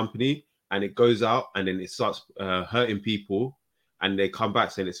big company, and it goes out and then it starts hurting people, and they come back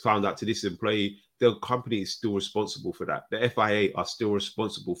saying it's found out to this employee, the company is still responsible for that. The FIA are still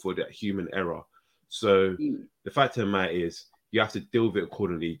responsible for that human error. So the fact of the matter is, you have to deal with it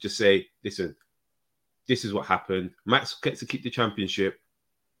accordingly. Just say, listen, this is what happened. Max gets to keep the championship,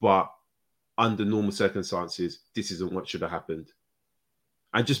 but under normal circumstances, this isn't what should have happened.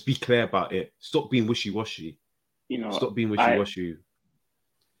 And just be clear about it. Stop being wishy-washy. Stop being wishy-washy.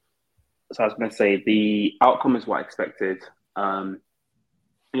 So I was going to say the outcome is what I expected.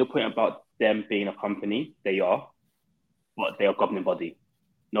 Your point about them being a company, they are, but they are a governing body.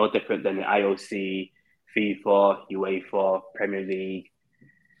 No different than the IOC, FIFA, UEFA, Premier League,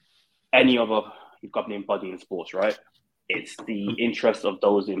 any other governing body in sports, right? It's the interest of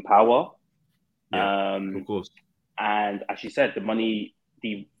those in power. Of course. And as you said, the money,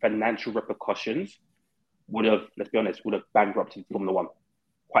 the financial repercussions would have, let's be honest, would have bankrupted Formula One,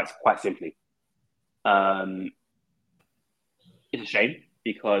 quite simply. It's a shame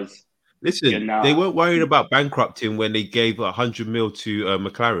because listen, they weren't worried about bankrupting when they gave 100 mil to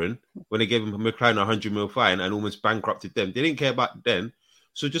McLaren. When they gave McLaren 100 mil fine and almost bankrupted them, they didn't care about them.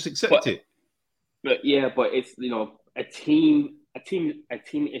 So just accept it. But it's a team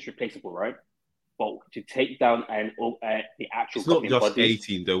is replaceable, right? But to take down the actual, it's not just bodies, a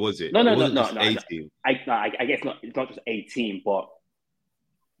team, though, was it? No. A team. I guess not. It's not just a team, but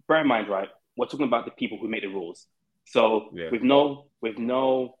bear in mind, right? We're talking about the people who make the rules. So with no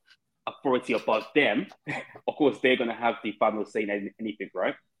authority above them, of course they're going to have the final say in anything,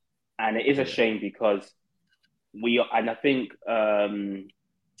 right? And it is a shame because I think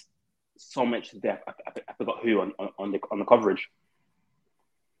so much there. I forgot who on the coverage.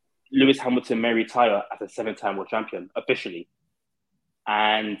 Lewis Hamilton may retire as a 7-time world champion officially,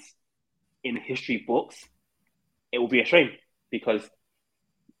 and in history books, it will be a shame because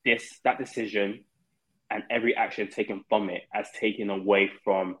that decision and every action taken from it has taken away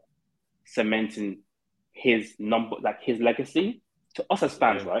from cementing his number, like his legacy. To us as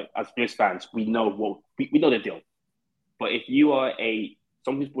fans, right? As Blues fans, we know we know the deal. But if you are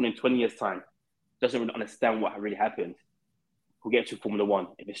someone who's born in 20 years' time, doesn't really understand what really happened, who get to Formula One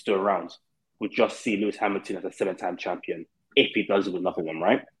if it's still around, will just see Lewis Hamilton as a 7-time champion if he does it with another one,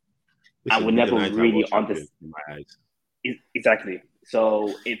 right? And we'll never really understand. Exactly.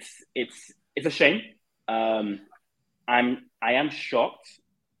 So it's a shame. I am shocked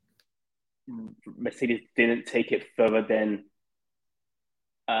Mercedes didn't take it further than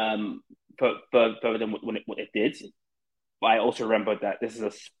what it did. But I also remember that this is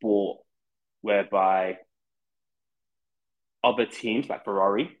a sport whereby other teams like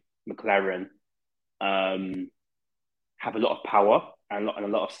Ferrari, McLaren, have a lot of power and a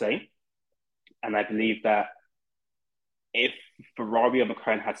lot of say. And I believe that if Ferrari or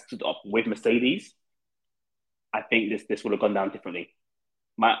McLaren had stood up with Mercedes, I think this would have gone down differently.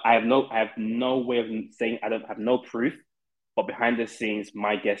 I have no way of saying, I don't have no proof, but behind the scenes,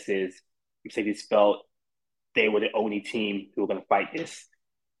 my guess is Mercedes felt they were the only team who were going to fight this,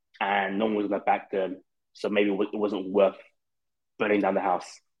 and no one was going to back them. So maybe it wasn't worth burning down the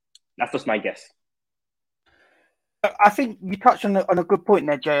house. That's just my guess. I think you touched on a good point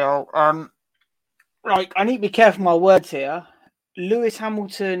there, JL. I need to be careful with my words here. Lewis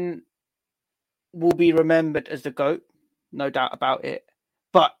Hamilton will be remembered as the GOAT, no doubt about it.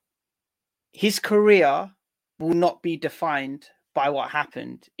 But his career will not be defined by what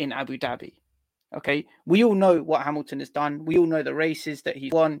happened in Abu Dhabi. Okay, we all know what Hamilton has done. We all know the races that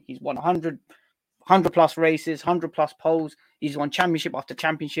he's won. He's won 100 plus races, 100 plus poles. He's won championship after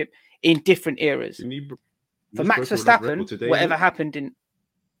championship in different eras. For Max Verstappen, whatever happened in...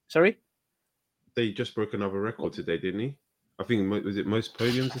 Sorry? They just broke another record today, didn't he? I think, was it most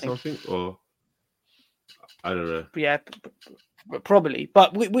podiums or something? Or I don't know. Yeah, probably.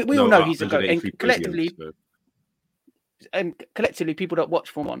 But we all know he's a GOAT. And collectively, people that watch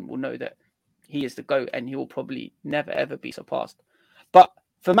Formula 1 will know that he is the GOAT and he will probably never, ever be surpassed. But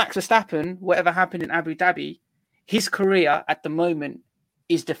for Max Verstappen, whatever happened in Abu Dhabi, his career at the moment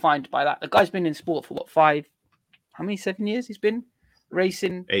is defined by that. The guy's been in sport for 7 years he's been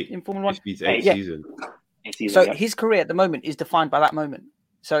racing in Formula 1? Eight seasons. So his career at the moment is defined by that moment.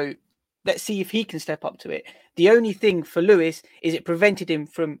 So let's see if he can step up to it. The only thing for Lewis is it prevented him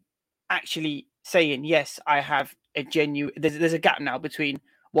from actually saying, yes, I have a genuine... There's a gap now between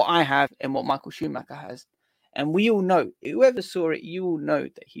what I have and what Michael Schumacher has. And we all know, whoever saw it, you all know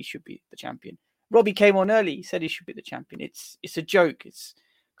that he should be the champion. Robbie came on early. He said he should be the champion. It's a joke. It's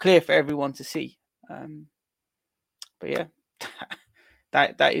clear for everyone to see. But yeah,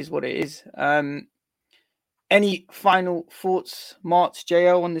 that is what it is. Any final thoughts, Marts,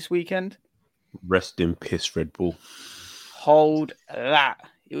 JL, on this weekend? Rest in piss, Red Bull. Hold that.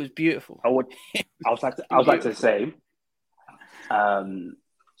 It was beautiful. I would like to say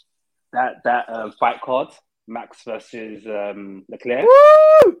that fight card, Max versus Leclerc.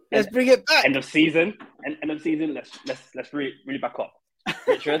 Woo! Let's bring it back. End of season. Let's really back up.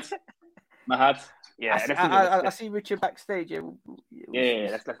 Richard, Mahad. Yeah, I see Richard backstage.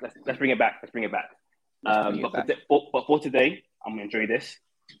 Yeah. Let's bring it back. But for today, I'm gonna enjoy this.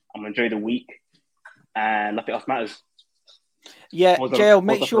 I'm enjoying the week, and nothing else matters. Yeah, JL,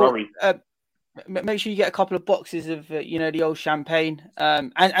 make sure you get a couple of boxes of the old champagne,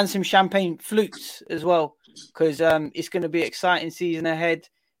 and some champagne flutes as well, because it's going to be an exciting season ahead.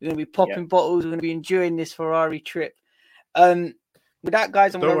 We're going to be popping bottles. We're going to be enjoying this Ferrari trip. With that,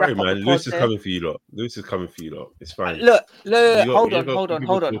 guys, I'm going to wrap up the pod. Lewis is coming for you lot. Lewis is coming for you lot. It's fine. Look, hold on.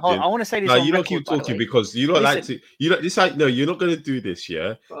 I want to say this. No, you don't keep talking because you don't like to. You don't. This like no, you're not going to do this.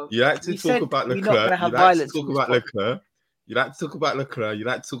 Yeah, you like to talk about Leclerc. You like to talk about Leclerc. You like to talk about Leclerc. You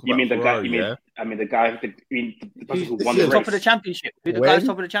like to talk about Ferrari. The guy who won the race. Top of the championship. Who the guy's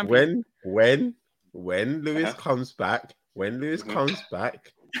top of the championship? When Lewis comes back,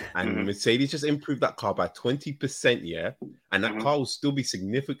 and Mercedes just improved that car by 20%, yeah, and that car will still be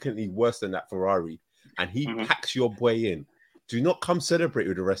significantly worse than that Ferrari, and he packs your boy in. Do not come celebrate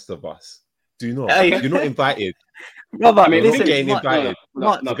with the rest of us. Do not. You're not invited. Robert, listen, getting invited.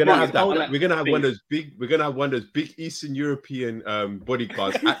 We're gonna have that. We're gonna have one of those big. We're gonna have one of those big Eastern European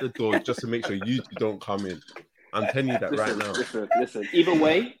bodyguards at the door just to make sure you don't come in. I'm telling you that right now. Listen. Either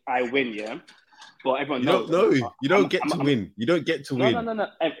way, I win. Yeah. But everyone knows. You don't get to win. You don't get to win. No.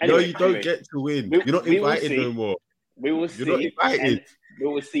 Anyway, you don't get to win. You're not invited no more. We will see. You're not invited. We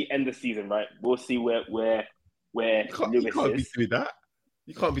will see end of season, right? We'll see where you can't Lewis be doing that.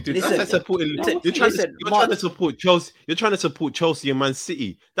 You can't be doing that. That's supporting. You're trying to support Chelsea. You're trying to support Chelsea and Man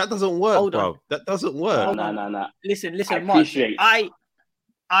City. That doesn't work, bro. That doesn't work. No. Listen, Mark.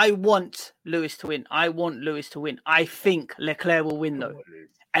 I want Lewis to win. I think Leclerc will win, though.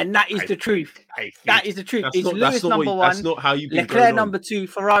 And that is the truth. That is the truth. It's Lewis number 1. That's not how you've been Leclerc number 2.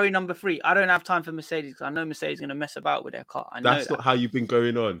 Ferrari number 3. I don't have time for Mercedes because I know Mercedes is going to mess about with their car. That's not how you've been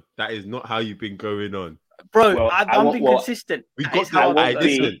going on. That is not how you've been going on. Bro, I'm being consistent. We got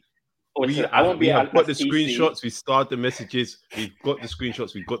the screenshots. We starred the messages. We've got the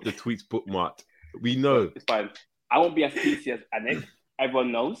screenshots. We've got the tweets bookmarked. We know. It's fine. I won't be as PC as Anik.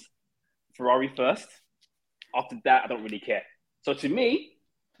 Everyone knows. Ferrari first. After that, I don't really care. So to me,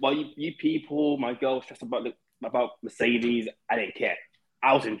 while you people, my girl, stressed about Mercedes, I didn't care.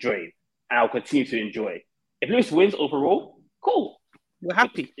 I was enjoying, and I'll continue to enjoy. If Lewis wins overall, cool. We're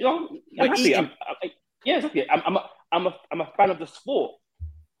happy. I'm happy. Yeah, exactly. I'm a fan of the sport.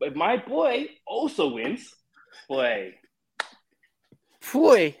 But if my boy also wins, boy,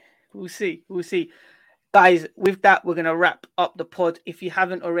 we'll see. Guys, with that, we're going to wrap up the pod. If you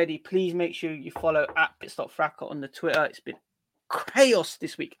haven't already, please make sure you follow @PitstopFracas on the Twitter. It's been chaos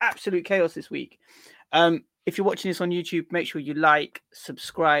this week, absolute chaos this week. If you're watching this on YouTube, make sure you like,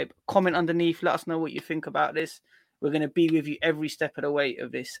 subscribe, comment underneath. Let us know what you think about this. We're going to be with you every step of the way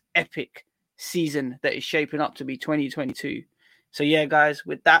of this epic season that is shaping up to be 2022. So yeah, guys,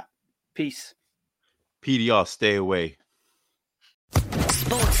 with that, peace. PDR, stay away.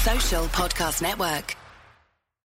 Sports Social Podcast Network.